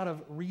 flows out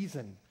of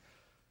reason.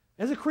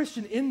 As a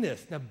Christian in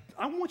this, now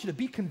I want you to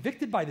be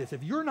convicted by this.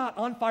 If you're not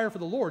on fire for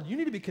the Lord, you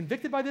need to be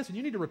convicted by this, and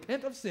you need to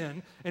repent of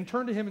sin and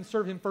turn to Him and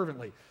serve Him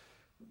fervently.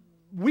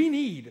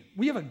 We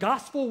have a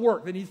gospel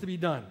work that needs to be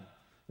done.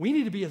 We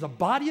need to be, as a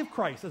body of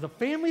Christ, as a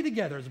family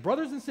together, as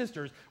brothers and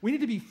sisters, we need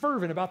to be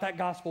fervent about that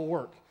gospel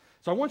work.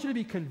 So I want you to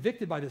be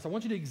convicted by this. I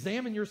want you to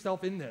examine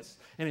yourself in this.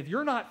 And if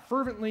you're not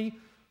fervently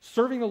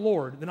serving the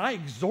Lord, then I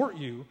exhort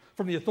you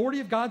from the authority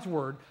of God's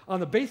word on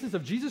the basis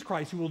of Jesus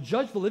Christ, who will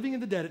judge the living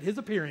and the dead at His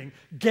appearing,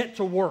 get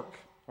to work,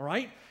 all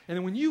right? And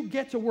then when you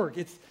get to work,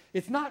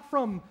 it's not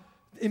from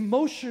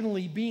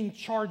emotionally being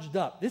charged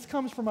up. This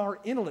comes from our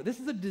intellect. This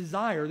is a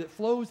desire that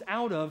flows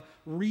out of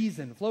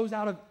reason, flows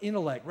out of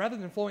intellect, rather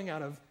than flowing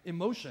out of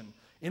emotion.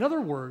 In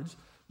other words,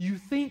 you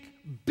think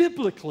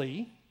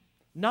biblically,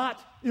 not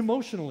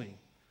emotionally.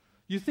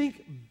 You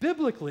think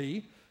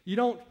biblically, you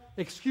don't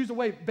excuse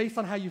away based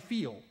on how you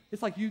feel.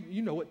 It's like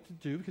you know what to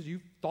do because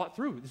you've thought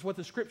through. This is what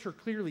the Scripture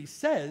clearly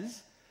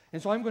says,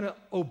 and so I'm going to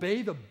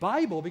obey the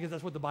Bible because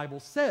that's what the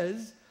Bible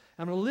says.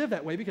 I'm going to live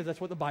that way because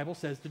that's what the Bible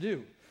says to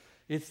do.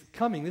 It's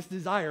coming. This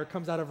desire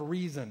comes out of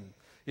reason.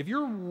 If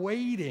you're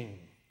waiting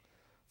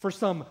for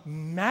some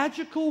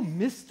magical,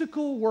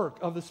 mystical work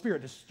of the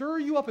Spirit to stir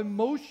you up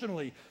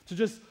emotionally, to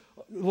just,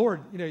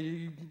 Lord,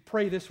 you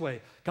pray this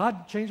way,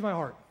 God, change my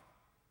heart.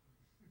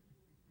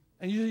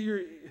 And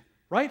you're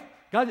right?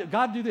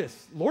 God, do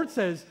this. Lord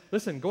says,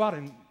 listen, go out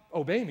and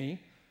obey me.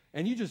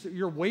 And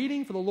you're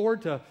waiting for the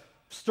Lord to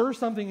stir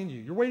something in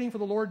you. You're waiting for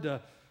the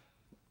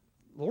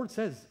Lord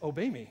says,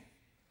 obey me.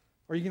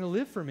 Are you going to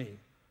live for me?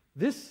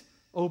 This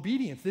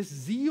obedience, this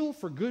zeal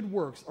for good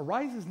works,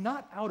 arises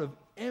not out of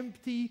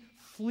empty,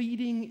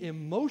 fleeting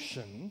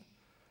emotion,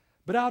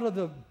 but out of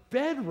the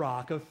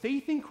bedrock of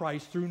faith in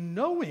Christ through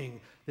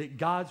knowing that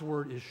God's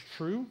word is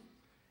true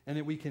and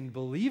that we can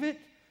believe it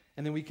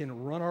and that we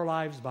can run our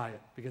lives by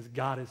it because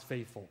God is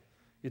faithful.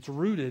 It's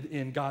rooted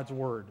in God's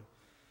word.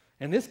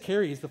 And this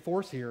carries the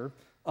force here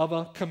of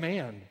a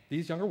command.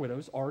 These younger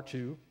widows are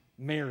to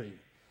marry.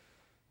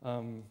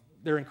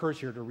 They're encouraged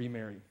here to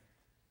remarry.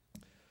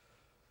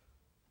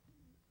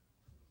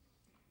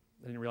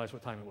 I didn't realize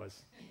what time it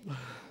was.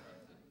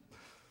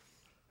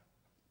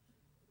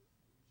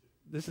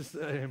 This is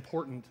an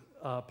important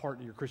part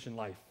of your Christian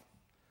life,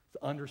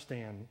 to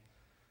understand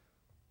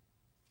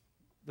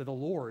that the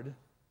Lord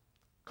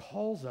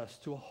calls us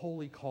to a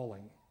holy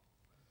calling.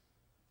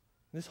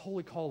 This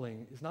holy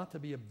calling is not to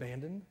be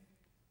abandoned.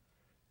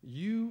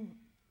 You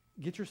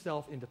get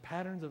yourself into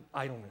patterns of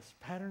idleness,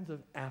 patterns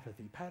of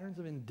apathy, patterns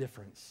of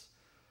indifference.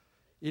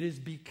 It is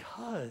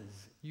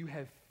because you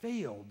have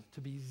failed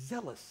to be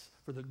zealous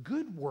for the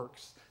good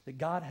works that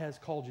God has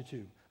called you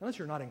to, unless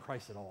you're not in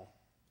Christ at all.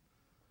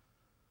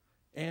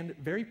 And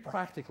very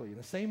practically, in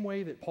the same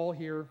way that Paul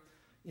here,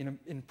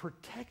 in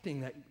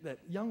protecting that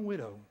young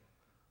widow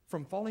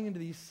from falling into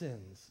these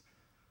sins,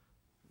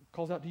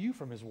 calls out to you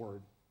from his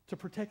word to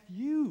protect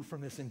you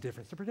from this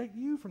indifference, to protect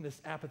you from this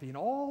apathy and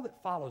all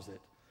that follows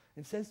it,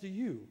 and says to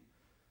you,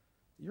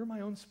 you're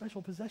my own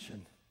special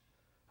possession.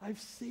 I've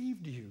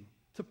saved you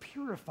to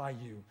purify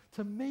you,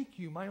 to make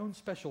you my own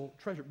special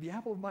treasure, the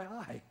apple of my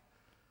eye.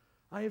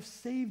 I have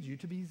saved you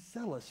to be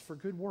zealous for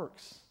good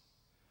works.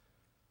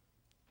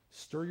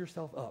 Stir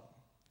yourself up.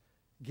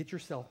 Get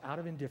yourself out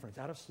of indifference,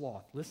 out of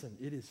sloth. Listen,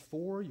 it is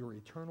for your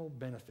eternal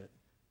benefit.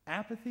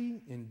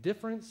 Apathy,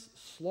 indifference,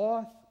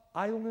 sloth,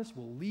 idleness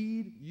will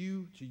lead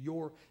you to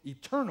your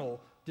eternal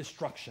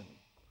destruction.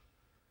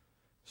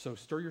 So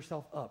stir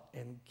yourself up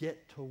and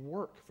get to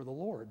work for the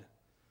Lord.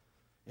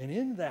 And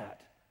in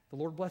that, the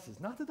Lord blesses.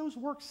 Not that those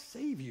works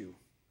save you,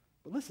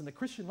 but listen, the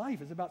Christian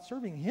life is about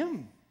serving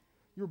Him.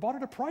 You were bought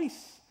at a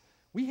price.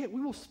 We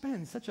will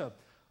spend such a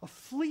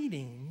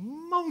fleeting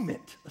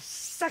moment, a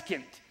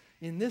second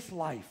in this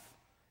life,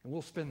 and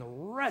we'll spend the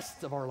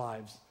rest of our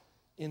lives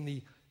in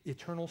the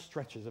eternal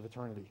stretches of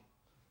eternity.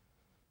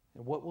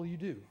 And what will you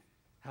do?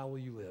 How will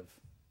you live?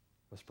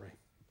 Let's pray.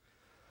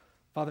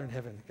 Father in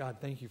heaven, God,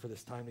 thank you for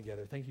this time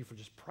together. Thank you for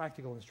just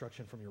practical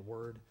instruction from your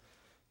word.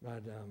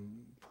 God,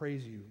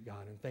 praise you,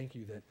 God, and thank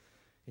you that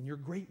in your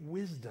great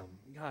wisdom,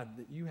 God,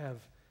 that you have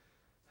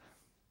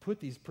put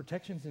these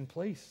protections in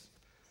place.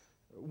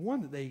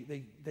 One, that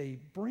they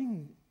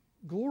bring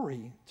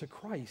glory to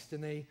Christ,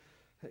 and they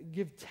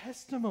give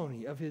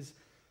testimony of his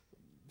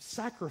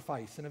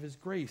sacrifice and of his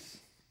grace.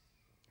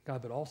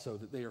 God, but also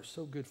that they are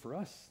so good for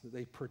us, that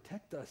they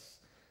protect us.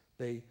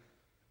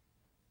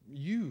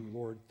 You,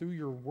 Lord, through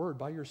your word,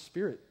 by your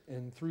Spirit,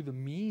 and through the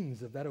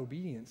means of that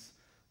obedience,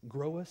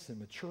 grow us and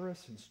mature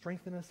us and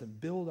strengthen us and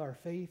build our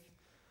faith.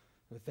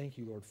 But thank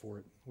you, Lord, for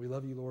it. We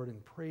love you, Lord,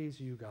 and praise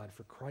you, God,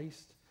 for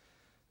Christ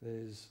that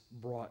is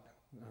brought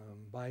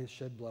by his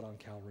shed blood on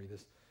Calvary,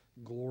 this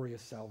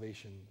glorious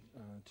salvation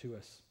to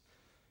us.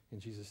 In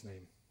Jesus'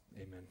 name,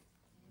 amen.